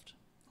thing left.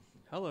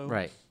 Hello.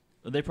 Right.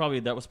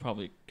 That was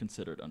probably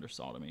considered under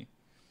sodomy.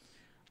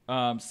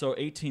 So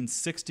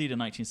 1860 to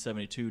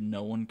 1972,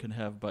 no one could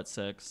have butt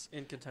sex.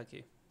 In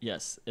Kentucky.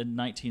 Yes, in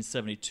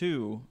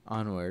 1972,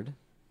 Onward.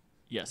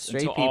 yes,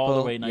 Straight until all the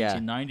people, way yeah.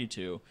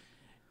 1992,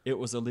 it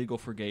was illegal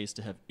for gays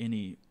to have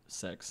any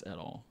sex at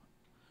all.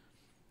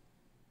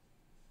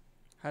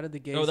 How did the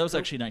gays? Oh, that was cope?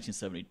 actually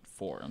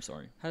 1974. I'm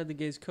sorry. How did the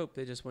gays cope?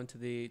 They just went to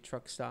the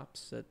truck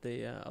stops at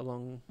the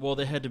along Well,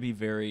 they had to be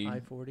very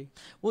I-40.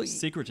 Well,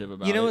 secretive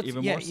about you know it. what's,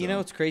 Even yeah, more so. you know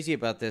what's crazy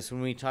about this?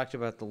 When we talked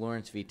about the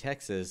Lawrence v.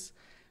 Texas,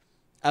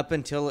 up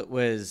until it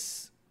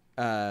was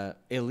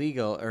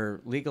illegal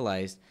or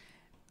legalized,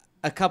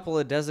 a couple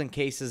of dozen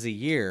cases a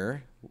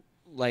year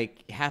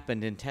like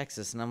happened in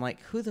Texas, and I'm like,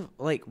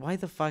 why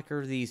the fuck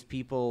are these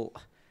people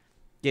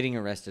getting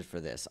arrested for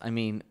this? I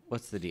mean,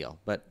 what's the deal?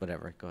 But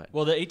whatever, go ahead.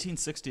 Well, the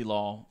 1860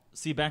 law,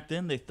 see, back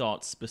then they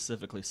thought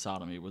specifically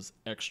sodomy was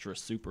extra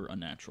super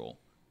unnatural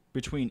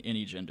between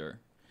any gender.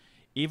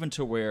 Even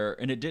to where,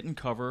 and it didn't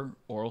cover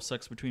oral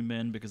sex between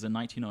men because in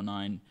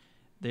 1909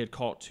 they had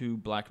caught two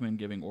black men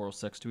giving oral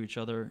sex to each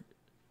other,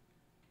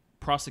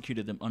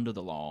 prosecuted them under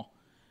the law,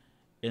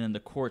 and then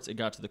it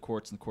got to the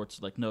courts, and the courts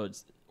were like, no,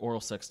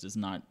 oral sex is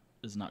not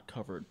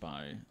covered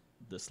by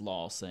this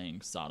law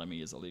saying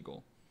sodomy is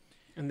illegal.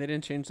 And they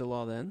didn't change the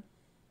law then?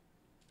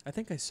 I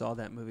think I saw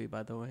that movie,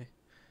 by the way.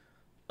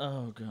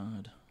 Oh,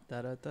 God.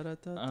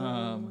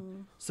 Da-da-da-da-da-da.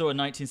 So in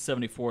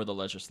 1974, the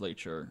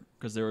legislature,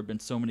 because there had been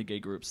so many gay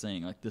groups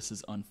saying, like, this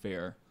is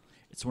unfair.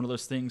 It's one of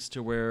those things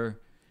to where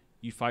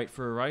you fight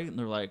for a right, and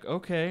they're like,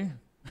 okay.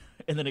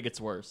 And then it gets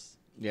worse.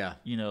 Yeah.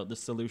 You know, the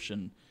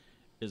solution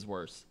is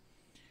worse.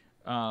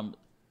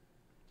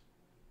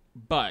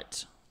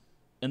 But,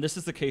 and this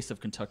is the case of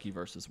Kentucky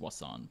versus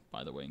Wasson,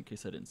 by the way, in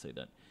case I didn't say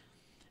that.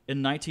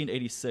 In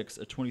 1986,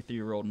 a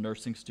 23-year-old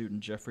nursing student,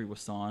 Jeffrey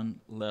Wasson,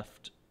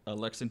 left a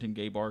Lexington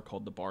gay bar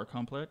called the Bar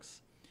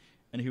Complex.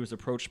 And he was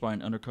approached by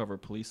an undercover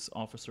police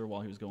officer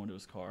while he was going to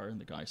his car. And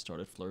the guy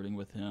started flirting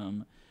with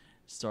him,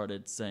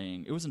 started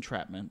saying it was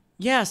entrapment.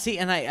 Yeah, see,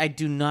 and I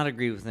do not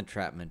agree with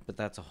entrapment, but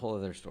that's a whole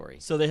other story.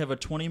 So they have a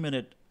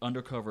 20-minute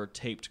undercover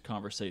taped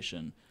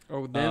conversation.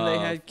 Oh, then they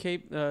had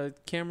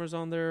cameras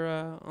on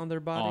their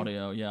body.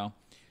 Audio, yeah.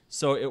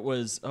 So it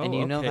was. Oh, and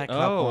you know okay. that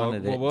cop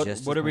wanted well, it what,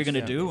 just what as are we much going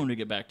to as do you. when we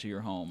get back to your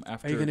home?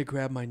 After Are you going to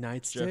grab my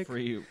nightstick?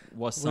 Jeffrey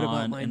What about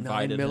Wasson my 9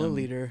 invited him.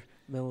 milliliter?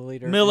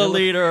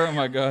 Oh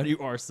my God, you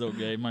are so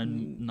gay. My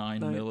 9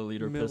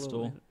 milliliter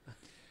pistol.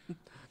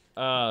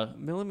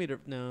 Millimeter?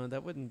 No,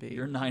 that wouldn't be.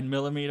 Your 9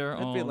 millimeter.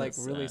 That'd be like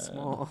that's really sad.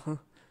 small.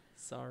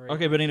 Sorry.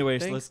 Okay, but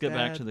anyways, Thanks, let's get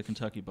back Dad. to the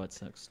Kentucky butt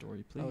sex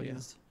story, please. Oh, yeah.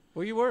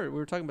 Well, we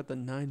were talking about the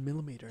 9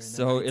 millimeter.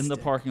 So in the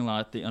parking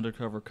lot, the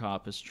undercover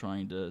cop is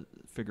trying to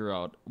figure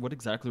out what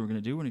exactly we're going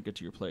to do when we get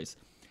to your place.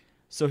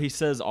 So he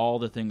says all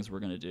the things we're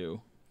going to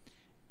do,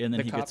 and then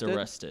The he cop gets did?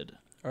 arrested.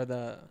 Or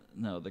the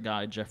No, the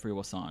guy, Jeffrey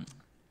Wasson.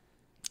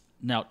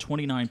 Now,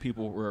 29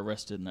 people were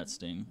arrested in that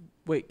sting.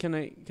 wait, can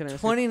I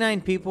ask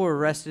 29 people were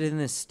arrested in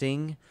this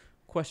sting.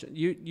 a question?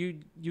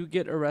 You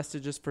get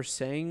arrested just for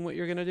saying what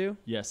you're gonna do?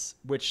 Yes,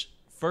 which,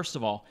 first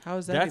of all, How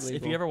is that that's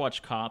illegal? if you ever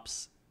watch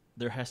Cops,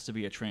 there has to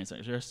be a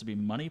transaction. There has to be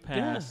money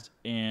passed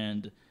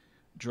and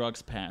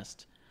drugs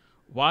passed.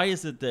 Why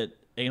is it that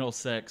anal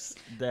sex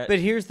that But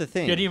here's the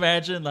thing. can you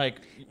imagine like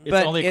it's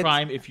But only a it's-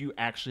 crime if you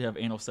actually have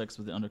anal sex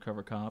with the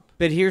undercover cop?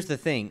 But here's the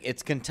thing.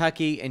 It's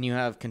Kentucky, and you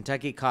have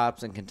Kentucky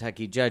cops and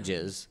Kentucky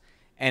judges,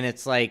 and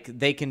it's like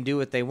they can do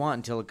what they want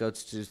until it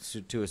goes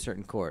to a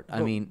certain court.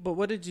 But, but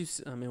what did you?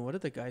 I mean, what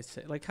did the guy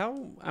say? Like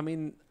how? I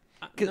mean,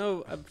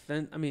 no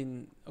offense. I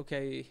mean,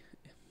 okay.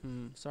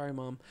 Sorry,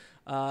 Mom.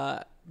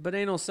 But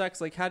anal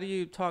sex. Like, how do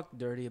you talk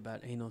dirty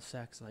about anal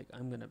sex? Like,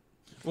 I'm gonna.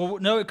 Well,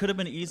 no, it could have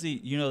been easy.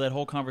 You know, that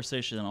whole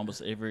conversation that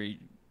almost every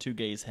two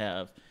gays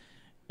have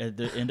at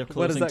the end of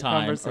What is closing that time.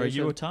 Are you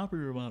conversation? a top or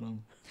you're a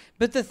bottom?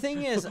 But the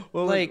thing is,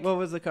 like, what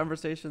was the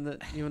conversation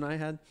that you and I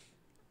had?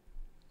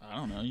 I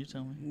don't know. You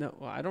tell me. No,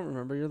 well, I don't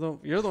remember. You're the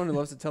one who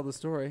loves to tell the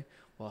story.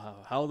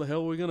 Well, how the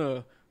hell are we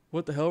gonna?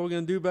 What the hell are we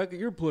gonna do back at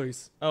your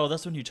place? Oh,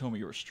 that's when you told me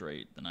you were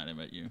straight the night I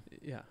met you.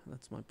 Yeah,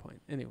 that's my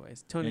point.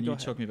 Anyways, Tony, And go you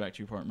ahead. took me back to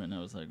your apartment, and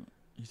I was like,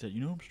 you said,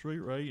 you know I'm straight,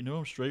 right? You know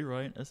I'm straight,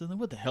 right? I said, then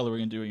what the hell are we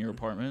going to do in your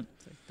apartment?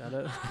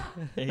 That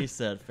And he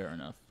said, fair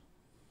enough.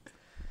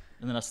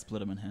 And then I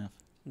split him in half.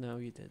 No,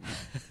 you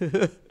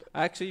didn't.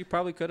 Actually, you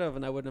probably could have,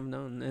 and I wouldn't have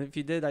known. And if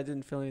you did, I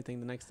didn't feel anything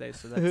the next day,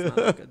 so that's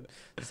not a good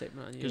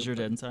statement on you. Because you're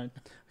dead inside.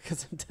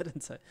 Because I'm dead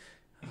inside.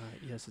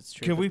 Yes, it's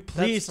true. Can we but that's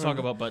please talk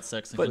from- about butt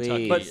sex in But,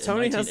 Kentucky? but in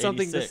Tony has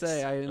something to 1986?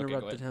 say. I Okay, go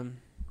interrupted ahead. him.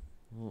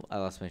 well, I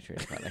lost my train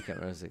of thought. I can't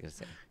remember what I was going to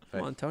say.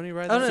 Come on, Tony,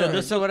 right Oh, there.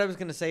 no. So what I was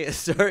going to say is,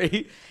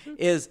 sorry,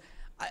 is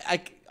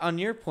I on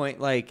your point,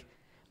 like,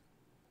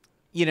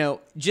 you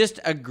know, just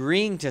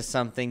agreeing to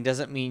something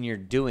doesn't mean you're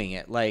doing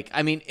it. Like,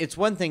 I mean, it's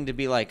one thing to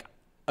be like,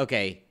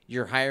 okay,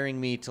 you're hiring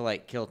me to,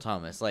 like, kill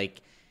Thomas.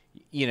 Like,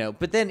 you know,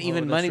 but then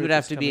even the money truth would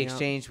have is to be coming out.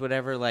 exchanged,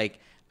 whatever. Like,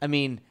 I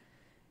mean,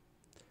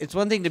 it's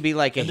one thing to be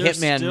like a And there's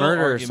hitman still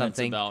murder or arguments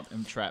something. about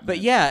entrapment. But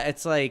yeah,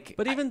 it's like,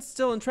 But even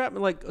still,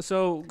 entrapment, like,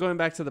 so going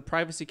back to the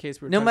privacy case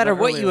we were no talking matter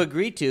about what you earlier,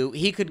 agree to,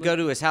 he could go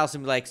to his house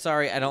and be like,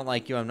 sorry, I don't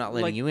like you. I'm not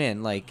letting Like- you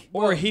in. Like,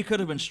 Or he could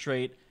have been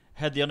straight,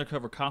 had the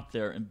undercover cop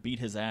there, and beat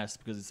his ass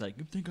because he's like,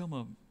 you think I'm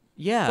a...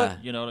 yeah.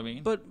 You know what I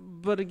mean?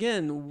 But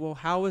again, well,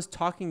 how is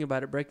talking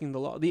about it breaking the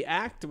law? The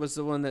act was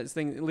the one that's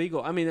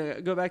illegal. I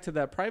mean, go back to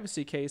that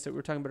privacy case that we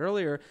were talking about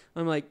earlier.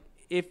 I'm like,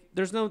 if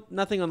there's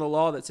nothing on the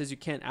law that says you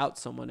can't out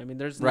someone. I mean,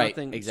 there's Right,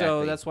 nothing. exactly.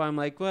 So that's why I'm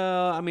like,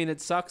 well, I mean, it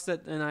sucks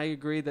that, and I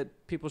agree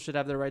that people should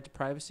have their right to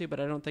privacy, but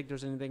I don't think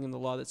there's anything in the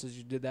law that says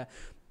you did that.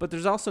 But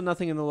there's also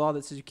nothing in the law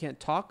that says you can't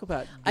talk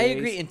about. I gay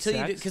agree until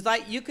you do, sex.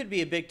 because you could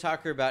be a big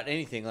talker about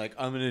anything, like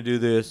I'm going to do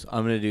this,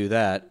 I'm going to do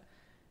that,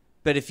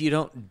 but if you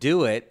don't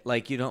do it,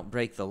 like you don't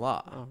break the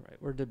law. All right,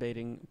 we're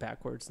debating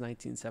backwards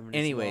 1970s.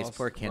 Anyways, laws.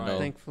 poor Kendall.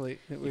 Thankfully,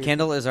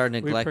 Kendall is our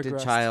neglected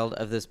progressed. child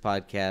of this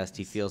podcast.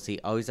 He feels he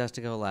always has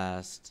to go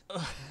last.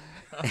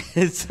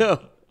 And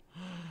so,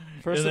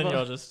 First and then of all,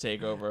 y'all just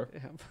take over.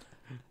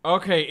 yeah.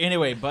 Okay,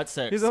 anyway, butt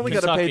sex. He's only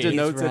got a page of Kentucky.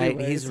 notes he's right.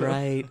 anyway, He's so-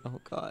 right.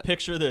 Oh God.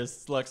 Picture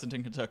this,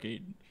 Lexington,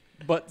 Kentucky.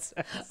 Butt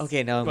sex.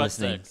 Okay, now I'm Butt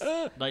listening. sex,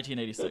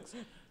 1986.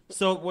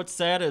 So what's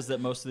sad is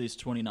that most of these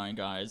 29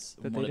 guys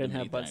That they wanted to didn't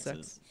have meet butt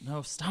taxes.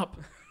 No, stop.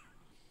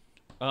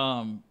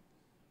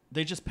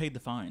 They just paid the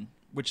fine,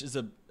 which is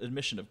a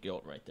admission of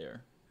guilt right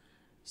there.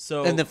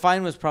 So And the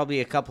fine was probably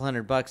a couple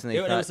 $100, and they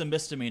it thought, was a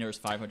misdemeanor, is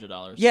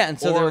 $500. Yeah, and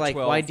so they're or like,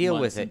 12 why deal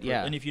months with in it?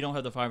 Yeah. And if you don't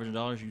have the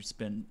 $500, you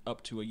spend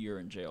up to a year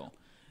in jail.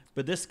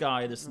 But this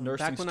guy, this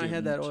nursing Back when student, I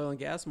had that oil and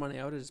gas money,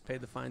 I would have just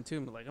paid the fine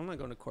too. But like, I'm not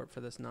going to court for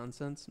this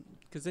nonsense.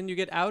 Because then you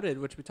get outed,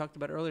 which we talked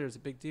about earlier is a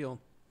big deal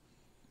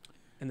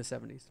in the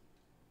 70s.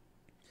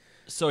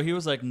 So he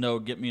was like, no,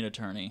 get me an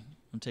attorney.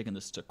 I'm taking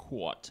this to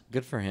court.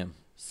 good for him.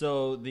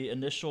 So the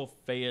initial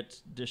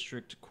Fayette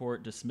District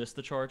Court dismissed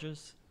the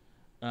charges,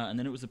 and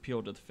then it was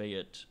appealed to the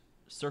Fayette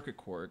Circuit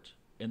Court,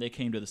 and they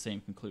came to the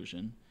same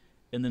conclusion.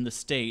 And then the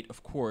state,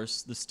 of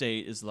course, the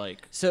state is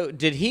like, So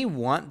did he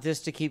want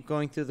this to keep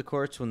going through the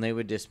courts when they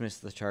would dismiss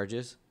the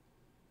charges?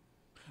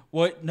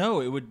 what? No,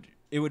 it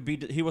would be.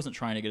 He wasn't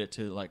trying to get it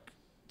to like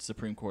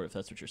Supreme Court, if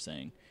that's what you're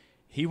saying.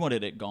 He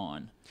wanted it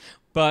gone,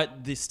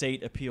 but the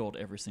state appealed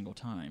every single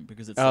time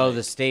because it's. Oh, like,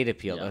 the state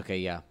appealed. yeah. Okay,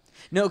 yeah.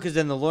 No, because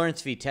in the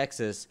Lawrence v.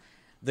 Texas,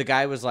 the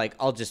guy was like,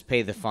 "I'll just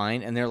pay the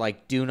fine," and they're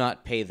like, "Do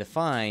not pay the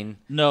fine."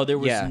 No, there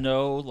was Yeah.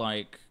 no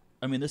like.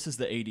 I mean, this is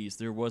the '80s.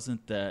 There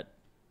wasn't that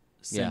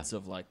sense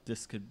of like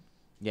this could.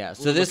 Yeah.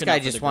 So We're this looking guy out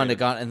for just the wanted to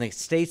greater- go, and the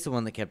state's the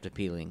one that kept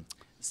appealing.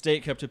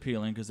 State kept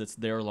appealing because it's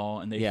their law,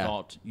 and they Yeah.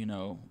 thought,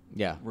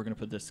 Yeah. we're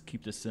gonna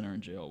keep this sinner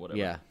in jail, whatever.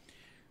 Yeah.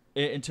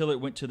 Until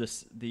it went to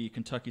the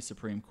Kentucky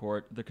Supreme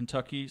Court. The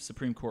Kentucky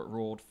Supreme Court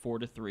ruled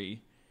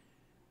 4-3,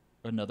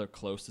 another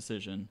close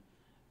decision,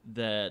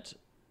 that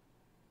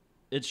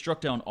it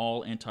struck down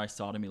all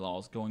anti-sodomy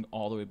laws going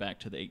all the way back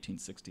to the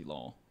 1860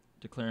 law,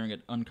 declaring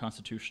it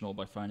unconstitutional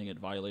by finding it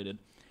violated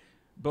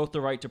both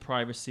the right to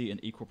privacy and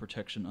equal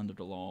protection under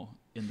the law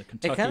in the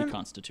Kentucky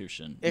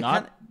Constitution,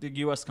 not the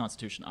U.S.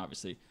 Constitution,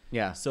 obviously.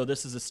 Yeah. So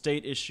this is a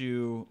state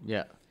issue.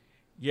 Yeah.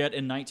 Yet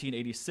in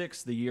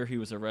 1986, the year he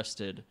was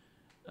arrested,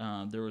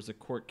 there was a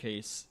court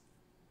case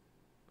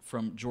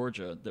from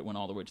Georgia that went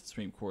all the way to the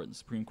Supreme Court, and the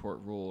Supreme Court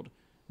ruled,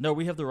 no,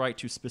 we have the right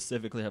to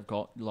specifically have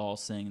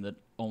laws saying that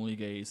only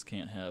gays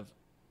can't have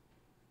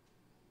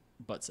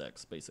butt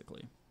sex,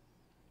 basically.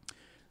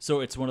 So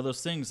it's one of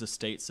those things, the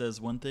state says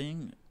one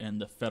thing,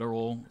 and the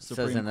federal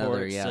Supreme another,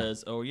 Court yeah.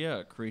 says, oh, yeah,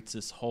 it creates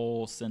this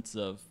whole sense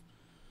of...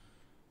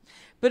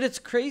 But it's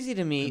crazy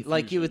to me.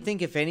 Like, you would Confusion.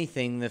 think, if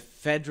anything, the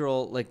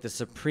federal, like the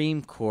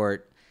Supreme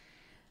Court,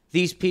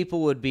 these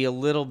people would be a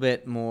little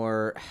bit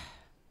more,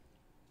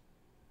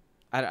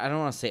 I don't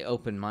want to say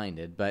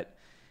open-minded, but,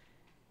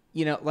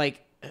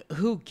 like,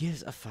 who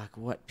gives a fuck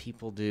what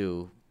people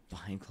do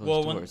behind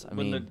closed doors?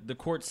 When the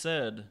court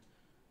said,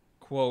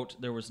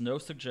 quote, there was no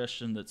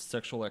suggestion that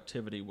sexual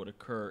activity would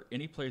occur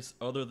any place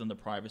other than the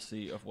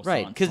privacy of Wasson's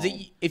right, because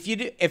home.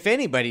 if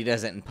anybody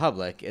does it in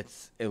public,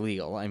 it's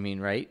illegal. I mean,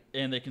 right?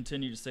 And they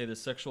continue to say that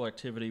sexual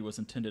activity was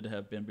intended to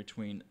have been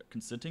between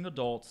consenting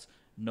adults.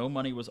 No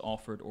money was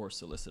offered or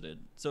solicited.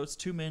 So it's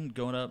two men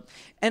going up.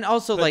 And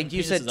also, putting like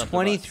you said, penises up their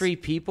 23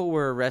 people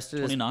were arrested.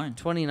 29.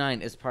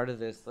 29 as part of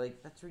this.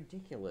 Like, that's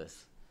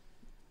ridiculous.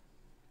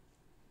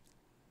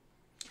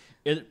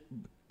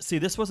 See,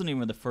 this wasn't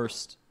even the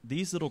first.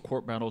 These little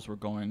court battles were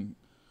going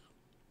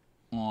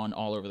on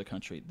all over the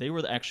country. They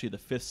were actually the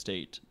fifth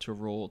state to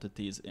rule that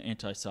these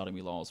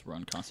anti-sodomy laws were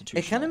unconstitutional.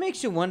 It kind of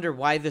makes you wonder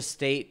why the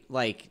state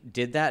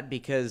did that,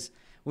 because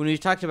when we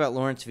talked about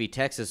Lawrence v.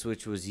 Texas,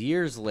 which was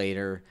years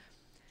later,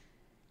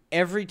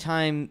 every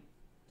time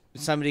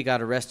somebody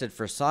got arrested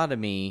for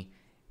sodomy,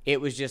 it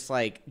was just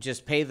like,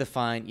 just pay the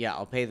fine. Yeah,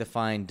 I'll pay the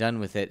fine.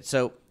 Done with it.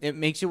 So it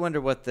makes you wonder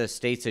what the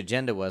state's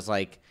agenda was.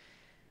 Like,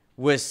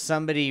 was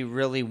somebody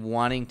really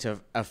wanting to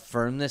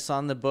affirm this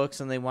on the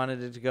books and they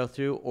wanted it to go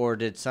through? Or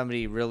did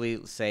somebody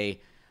really say,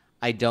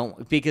 I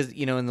don't? Because,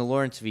 in the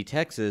Lawrence v.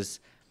 Texas,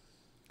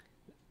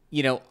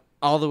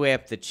 all the way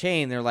up the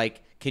chain, they're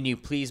like, can you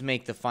please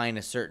make the fine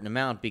a certain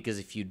amount? Because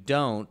if you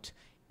don't,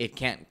 it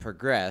can't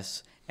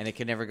progress and it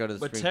can never go to the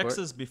Supreme Court. But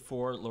Texas,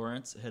 before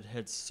Lawrence,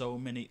 had so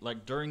many,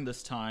 like during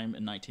this time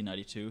in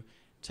 1992,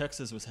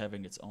 Texas was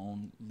having its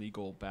own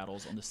legal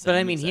battles on the same. But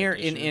I mean, exact here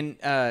issue.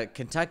 in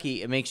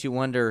Kentucky, it makes you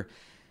wonder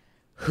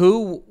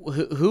who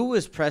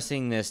was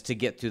pressing this to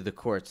get through the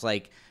courts.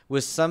 Like,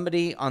 was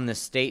somebody on the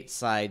state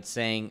side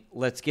saying,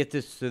 "Let's get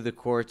this through the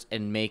courts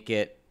and make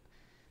it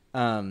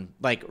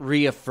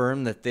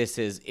reaffirm that this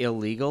is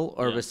illegal,"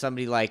 or was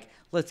somebody like,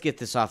 "Let's get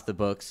this off the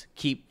books,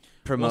 keep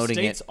promoting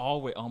states it"?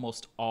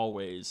 almost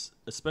always,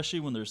 especially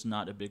when there's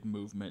not a big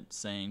movement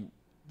saying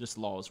this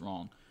law is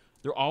wrong,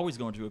 they're always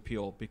going to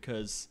appeal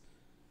because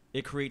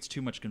it creates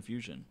too much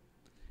confusion.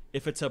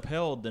 If it's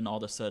upheld, then all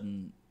of a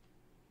sudden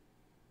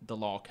the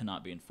law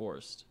cannot be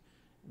enforced,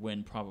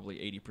 when probably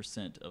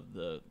 80% of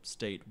the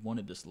state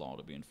wanted this law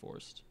to be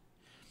enforced.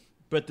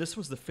 But this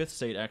was the fifth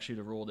state actually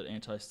to rule that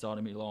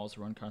anti-sodomy laws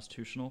were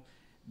unconstitutional.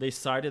 They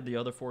cited the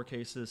other four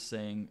cases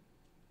saying,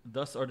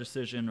 thus our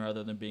decision,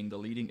 rather than being the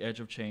leading edge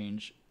of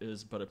change,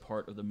 is but a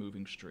part of the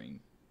moving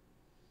stream.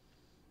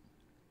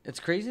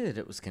 It's crazy that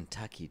it was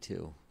Kentucky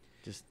too.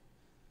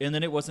 And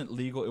then it wasn't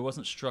legal. It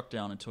wasn't struck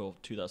down until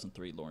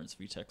 2003, Lawrence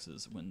v.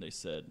 Texas, when they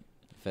said,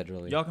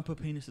 Federally. y'all can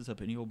put penises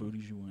up any old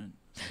booties you want,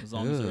 as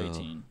long as they're Ooh.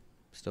 18.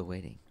 Still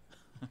waiting.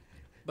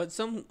 But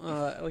some,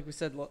 like we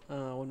said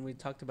when we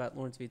talked about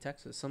Lawrence v.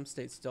 Texas, some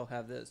states still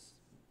have this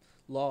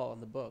law on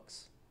the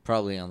books.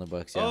 Probably on the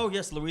books, yeah. Oh,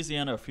 yes,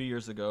 Louisiana a few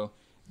years ago,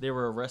 they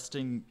were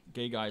arresting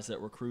gay guys that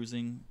were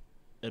cruising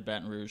at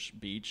Baton Rouge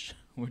Beach,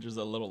 which is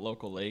a little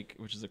local lake,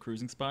 which is a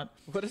cruising spot.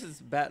 What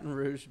is Baton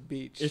Rouge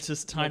Beach? It's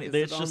just tiny. Like,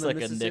 is It's it just on the like a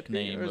Mississippi,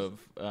 nickname or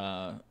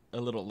of a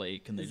little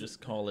lake, and they just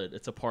call it.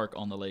 It's a park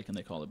on the lake, and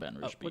they call it Baton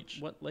Rouge Beach.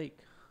 What lake?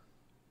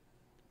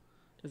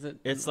 Is it?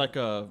 It's like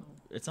a.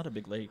 It's not a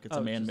big lake. It's a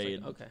just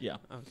man-made. okay. Yeah,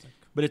 I was like,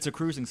 but it's a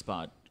cruising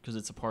spot because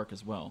it's a park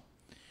as well.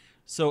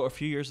 So a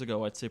few years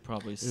ago, I'd say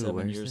probably 7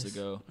 where's years this?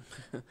 ago,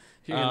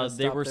 You're gonna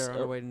they stop were there on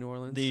our way to New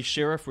Orleans. the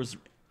sheriff was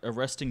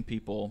arresting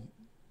people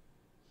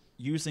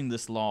using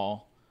this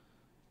law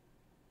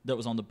that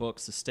was on the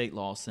books, the state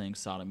law saying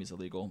sodomy is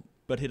illegal,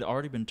 but it had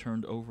already been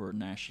turned over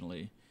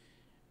nationally.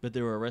 But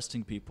they were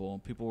arresting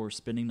people. People were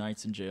spending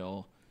nights in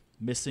jail,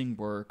 missing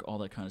work, all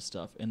that kind of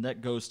stuff. And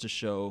that goes to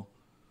show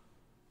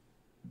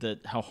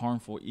that how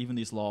harmful even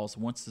these laws,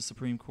 once the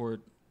Supreme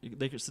Court,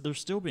 they're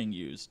still being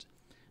used.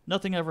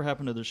 Nothing ever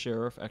happened to the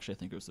sheriff. Actually, I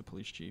think it was the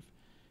police chief.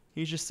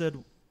 He just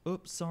said,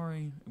 oops,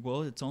 sorry.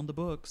 Well, it's on the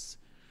books.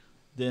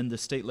 Then the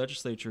state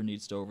legislature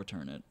needs to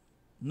overturn it.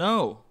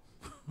 No.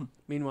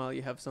 Meanwhile,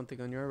 you have something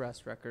on your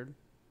arrest record.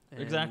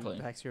 And Exactly.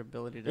 impacts your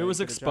ability to It was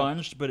get a job.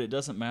 expunged, but it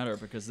doesn't matter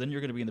because then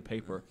you're going to be in the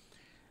paper.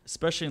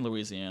 Especially in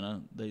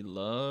Louisiana. They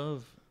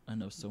love... I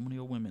know so many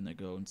old women that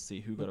go and see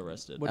who got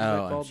arrested. What is Oh,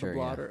 that I'm called? sure, The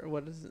yeah. blotter?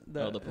 What is it?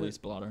 The police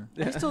blotter.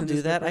 I still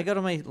do that. I go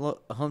to my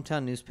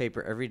hometown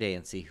newspaper every day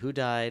and see who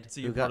died,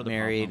 So who you're part got of the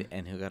married, problem.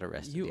 and who got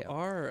arrested. You yeah.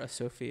 are a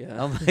Sophia.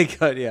 Oh my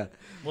god, yeah.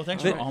 Well,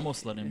 thanks for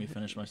almost letting me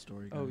finish my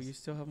story, guys. Oh, you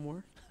still have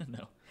more?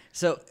 No.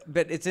 So,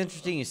 but it's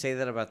interesting you say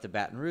that about the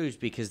Baton Rouge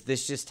because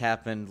this just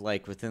happened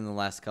like within the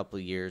last couple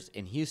of years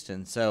in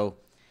Houston. So,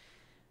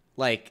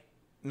 like,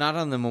 not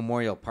on the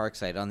Memorial Park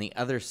side, on the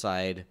other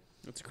side.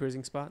 It's a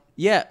cruising spot.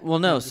 Yeah, well,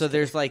 no. I'm So just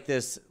there's like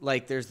this,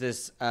 like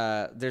there's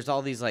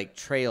all these like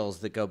trails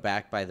that go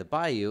back by the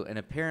bayou, and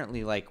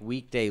apparently like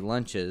weekday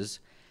lunches,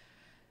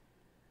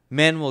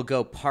 men will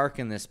go park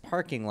in this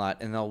parking lot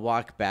and they'll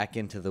walk back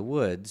into the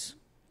woods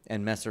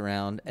and mess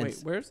around. And Wait,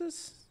 where's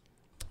this?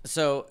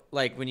 so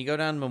like when you go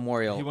down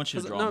Memorial, He wants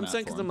you to draw No, a I'm map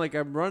saying for because him. I'm like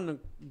I'm running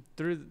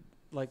through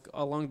like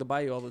along the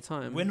bayou all the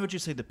time. When would you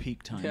say the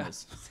peak time Yeah.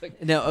 is? It's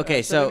like, no, okay,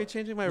 instead of so me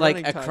changing my like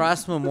running time-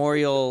 across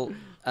Memorial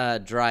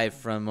Drive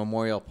from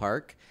Memorial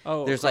Park,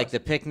 Oh, there's like across. the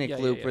picnic Yeah,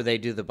 yeah, loop yeah. where they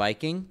do the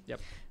biking.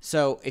 Yep.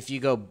 So if you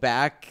go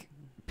back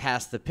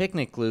past the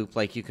picnic loop,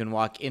 like you can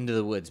walk into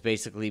the woods,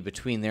 basically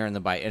between there and the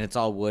bike, and it's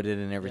all wooded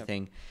and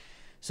everything.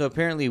 So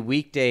apparently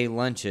weekday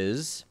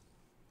lunches,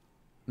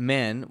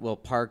 men will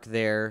park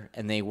there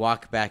and they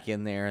walk back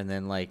in there and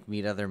then like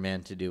meet other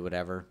men to do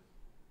whatever.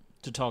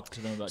 To talk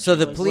to them about So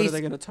the Jesus. What police- are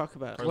they going to talk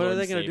about? Our What are Lord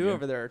they and going to do Savior.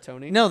 over there,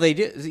 Tony? No, they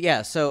do.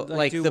 Yeah. So Like,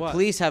 like do the what?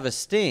 police have a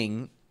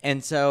sting,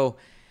 and so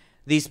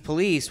these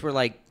police were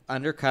like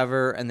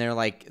undercover, and they're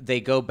like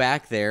they go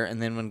back there,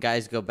 and then when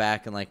guys go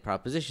back and like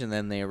proposition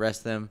them, they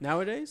arrest them.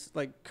 Nowadays,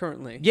 like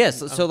currently.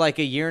 Yes. Oh, So like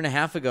a year and a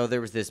half ago,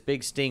 there was this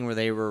big sting where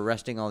they were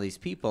arresting all these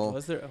people,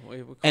 was there? Oh, wait,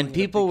 we're calling and it a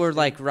people big were sting.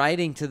 like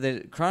writing to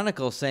the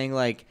Chronicle saying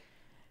like,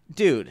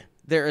 dude.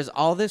 There is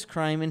all this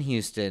crime in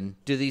Houston.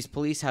 Do these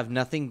police have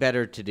nothing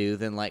better to do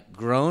than like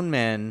grown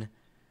men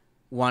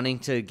wanting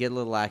to get a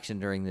little action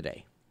during the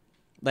day?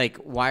 Like,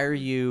 why are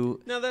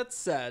you? No, that's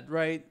sad,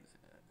 right?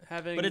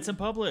 Having. But it's in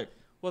public.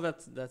 Well,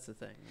 that's the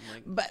thing.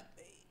 Like, But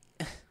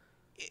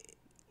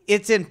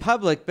it's in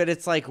public, but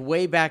it's like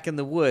way back in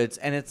the woods,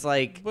 and it's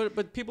like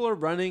but people are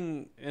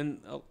running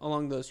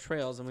along those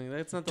trails. I mean,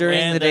 that's not the during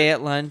And the that- day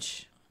at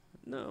lunch.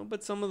 No,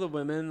 but some of the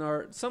women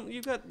are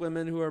you've got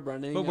women who are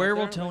running. But out where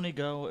will there, Tony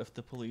go if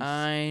the police...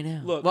 I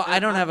know. Look, well, I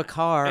and don't have a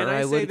car, and or I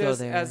I say would go this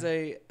there. as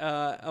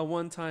a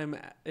one-time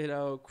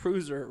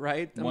cruiser,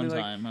 right? I One mean,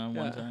 like, time, yeah,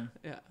 one time.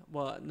 Yeah.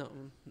 Well, no.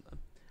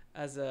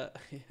 As a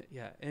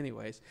yeah.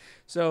 Anyways,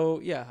 so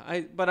yeah,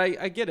 I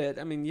get it.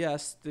 I mean,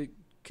 yes,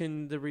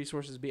 can the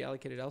resources be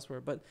allocated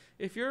elsewhere? But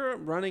if you're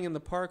running in the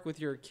park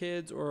with your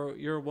kids or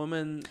you're a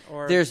woman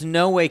or There's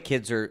no way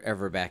kids are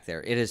ever back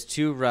there. It is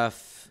too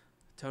rough.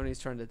 Tony's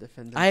trying to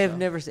defend himself. I have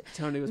never seen.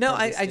 Tony was No,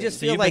 part of the I sting. just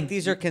So feel you've like been-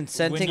 these are when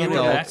consenting you were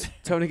adults.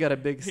 back- Tony got a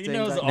big He sting.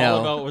 knows back all then.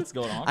 No. about what's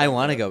going on. I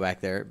want to go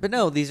back there, but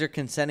no, these are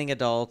consenting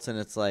adults, and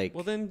it's like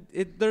Well, then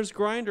there's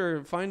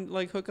Grinder. Find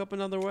hook up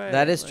another way.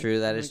 That is Like, true,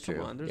 that I is mean, true,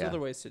 Come on, there's yeah. other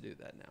ways to do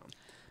that now.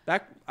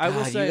 I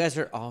will God, say, you guys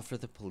are all for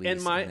the police.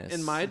 in my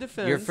this.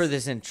 defense, you're for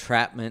this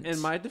entrapment. in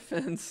my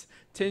defense,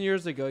 10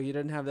 years ago, you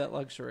didn't have that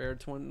luxury, or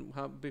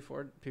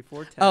before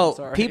 10. oh,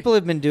 sorry. people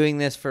have been doing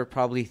this for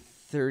probably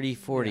 30,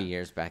 40 Yeah.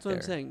 years back That's what there.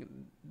 I'm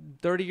saying.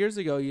 30 years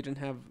ago, you didn't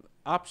have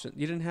options.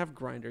 You didn't have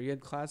Grinder. You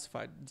had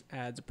classified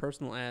ads,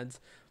 personal ads.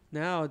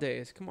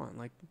 Nowadays, come on,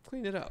 like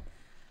clean it up.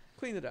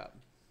 Clean it up.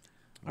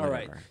 All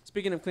right. Whatever.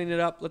 Speaking of cleaning it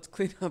up, let's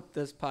clean up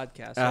this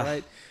podcast. Ah. All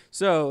right.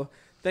 So,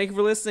 thank you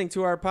for listening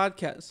to our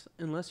podcast.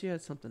 Unless you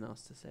had something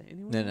else to say.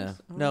 Anyone No, no,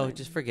 else? All no. right.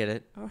 Just forget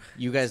it. All right.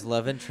 You guys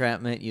love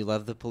entrapment. You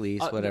love the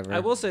police. Whatever. I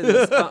will say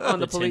this on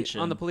the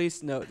Detention.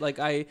 police note. Like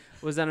I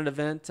was at an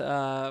event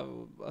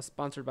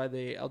sponsored by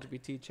the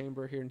LGBT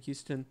Chamber here in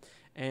Houston,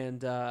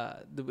 and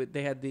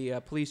they had the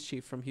police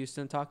chief from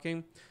Houston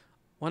talking.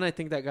 One, I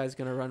think that guy's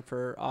going to run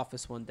for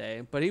office one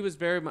day, but he was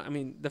I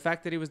mean, the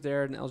fact that he was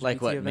there at an LGBT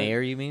like what, event,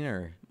 mayor? You mean,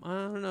 or I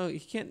don't know. He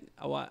can't.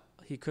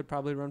 He could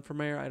probably run for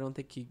mayor. I don't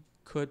think he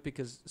could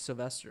because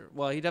Sylvester.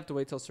 Well, he'd have to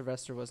wait till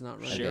Sylvester was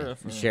not running.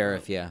 Sheriff. or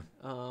sheriff? Yeah.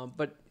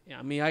 But yeah,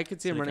 I mean, I could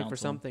see him City running for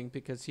council. something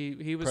because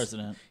he was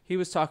President. he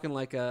was talking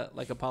like a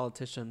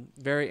politician,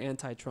 very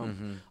anti-Trump,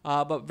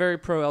 Mhm. but very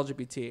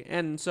pro-LGBT.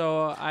 And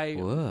so I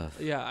Woof.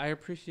 yeah, I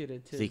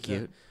appreciated Is he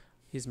cute?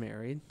 he's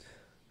married.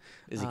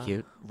 Is he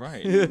cute?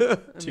 Right.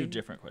 Two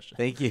different questions.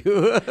 Thank you.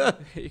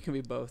 You can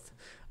be both.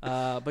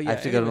 But yeah, I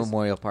have to go to anyways,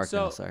 Memorial Park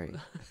so- now. Sorry.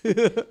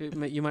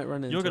 you might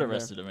run into. You'll get him there.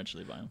 arrested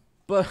eventually by him.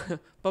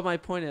 But my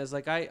point is,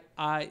 like,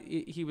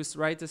 he was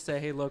right to say,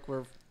 hey, look,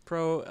 we're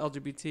pro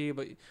LGBT,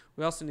 but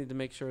we also need to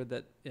make sure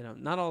that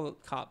not all the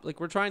cops,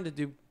 we're trying to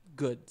do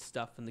good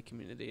stuff in the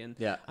community, and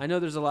Yeah. I know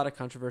there's a lot of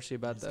controversy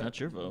about It's not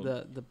your vote.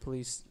 the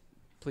police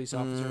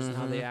officers and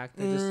how they act.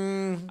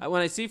 When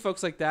I see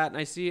folks like that, and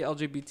I see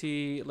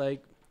LGBT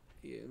like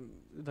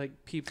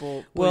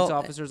people, police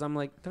officers, I'm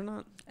like, they're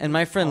not. And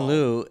my friend all.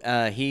 Lou,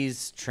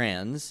 he's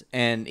trans,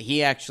 and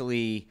he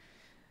actually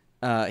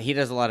he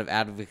does a lot of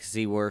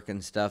advocacy work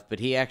and stuff, but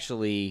he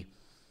actually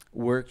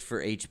worked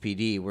for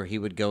HPD, where he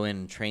would go in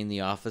and train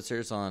the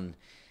officers on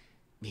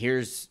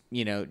here's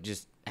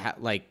just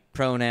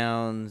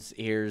pronouns,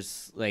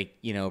 here's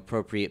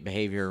appropriate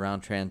behavior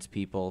around trans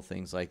people,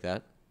 things like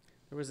that.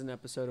 There was an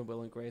episode of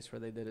Will and Grace where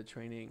they did a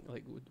training,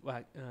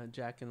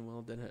 Jack and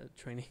Will did a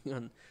training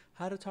on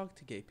how to talk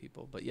to gay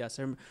people. But yes,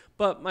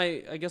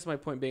 I guess my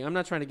point being, I'm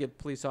not trying to give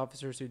police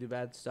officers who do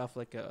bad stuff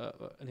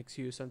an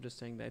excuse. I'm just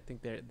saying that I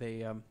think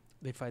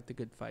they fight the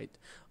good fight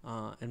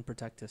and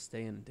protect us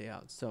day in and day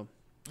out. So,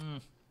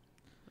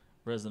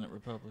 Resident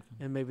Republican.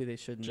 and maybe they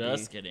shouldn't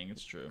Just be kidding.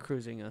 It's true.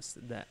 cruising us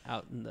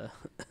out in the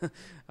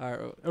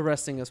or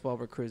arresting us while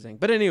we're cruising.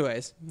 But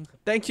anyways,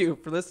 thank you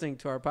for listening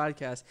to our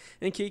podcast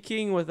and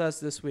KiKiing with us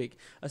this week.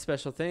 A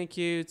special thank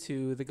you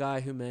to the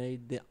guy who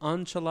made the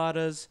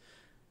enchiladas.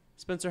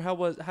 Spencer, how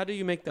do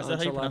you make the Is that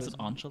enchiladas? how you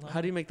pronounce it? Enchilada? How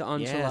do you make the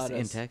Yes, enchiladas?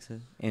 in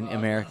Texas, in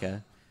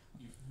America.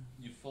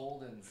 You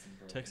fold in some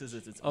broken Texas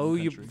is its Oh,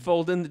 own you country.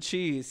 fold in the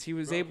cheese. He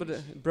was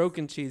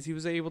Broken cheese. He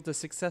was able to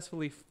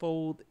successfully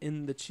fold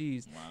in the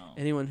cheese. Wow.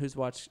 Anyone who's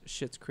watched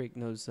Schitt's Creek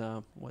knows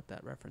what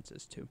that reference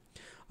is to.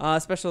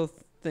 Special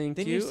thank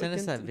Didn't you. you send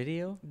us again that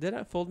video? Did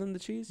I fold in the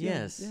cheese?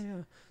 Yes.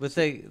 Yeah. With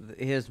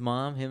his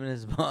mom, him and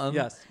his mom.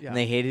 Yes. Yeah. And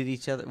they hated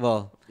each other.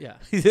 Well, Yeah.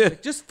 they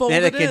Like, just fold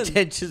had it a in.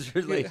 contentious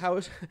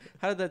relationship.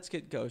 How did that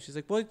skit go? She's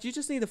like, well, you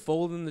just need to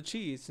fold in the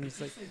cheese. And it's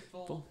like, Say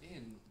fold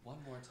in one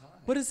more time.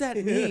 what does that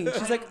mean?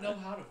 She's I like, don't know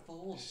how to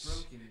fold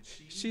broken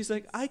cheese. she's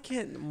like, I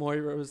can't.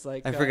 Moira was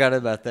like, I forgot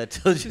about that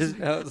till just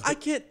now. I was I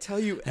like, can't tell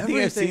you I everything,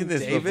 think I've seen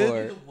this David.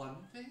 before. The one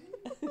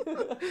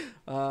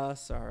thing?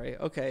 Sorry.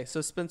 Okay,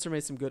 so Spencer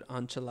made some good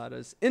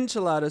enchiladas.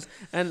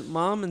 And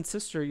mom and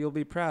sister, you'll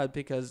be proud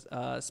because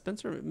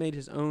Spencer made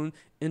his own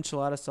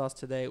enchilada sauce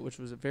today, which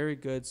was very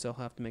good. So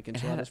he'll have to make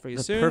enchiladas for you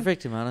the soon.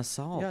 perfect amount of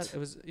salt. Yeah, it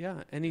was.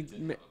 Yeah, and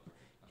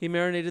he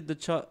marinated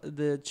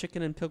the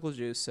chicken in pickle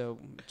juice. So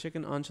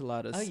chicken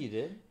enchiladas. Oh, you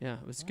did? Yeah,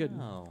 it was good.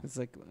 Wow. It's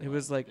like it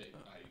was like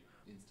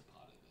I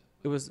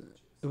Instapotted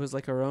it was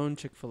like our own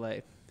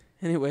Chick-fil-A.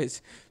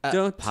 Anyways,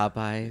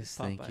 Popeyes,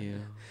 thank Popeye.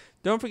 you.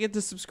 Don't forget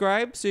to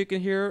subscribe so you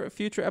can hear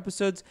future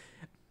episodes.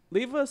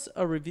 Leave us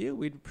a review.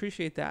 We'd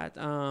appreciate that.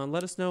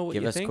 Let us know what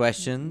Give you us think.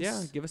 questions.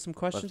 Yeah, give us some Love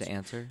questions. to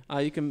answer.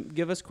 You can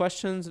give us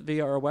questions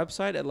via our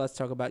website at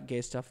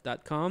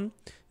letstalkaboutgaystuff.com.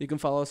 You can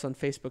follow us on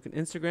Facebook and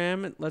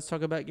Instagram at Let's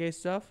Talk About Gay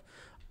Stuff.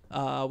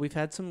 We've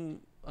had some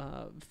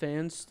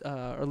fans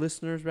or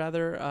listeners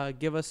rather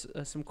give us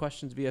some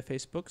questions via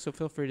Facebook, so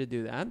feel free to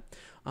do that.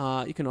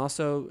 You can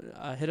also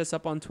hit us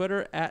up on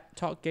Twitter at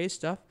Talk Gay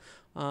Stuff.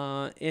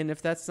 And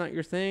if that's not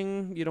your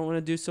thing, you don't want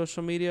to do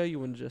social media, you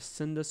want to just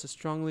send us a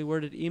strongly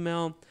worded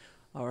email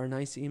or a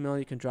nice email,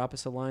 you can drop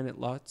us a line at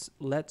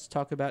let's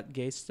talk about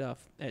gay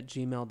stuff at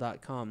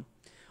gmail.com.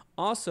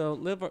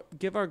 Also,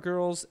 give our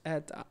girls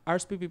at Our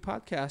Spoopy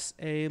Podcast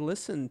a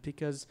listen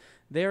because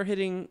they're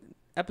hitting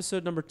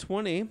episode number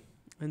 20.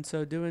 And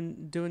so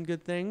doing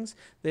good things.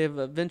 They've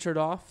ventured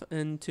off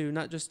into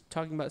not just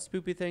talking about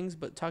spoopy things,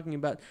 but talking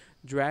about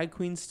drag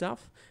queen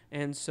stuff.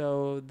 And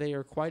so they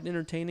are quite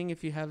entertaining.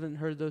 If you haven't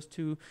heard those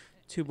two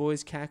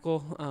boys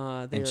cackle,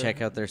 And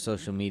check out their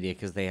social media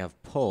because they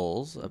have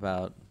polls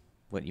about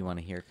what you want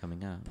to hear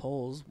coming up.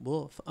 polls.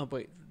 Woof. Oh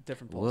wait,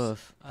 different polls.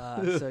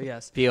 Woof. So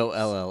yes.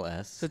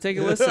 POLLS. So take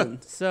a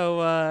listen.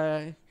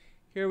 So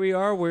here we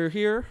are. We're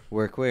here.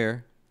 We're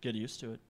queer. Get used to it.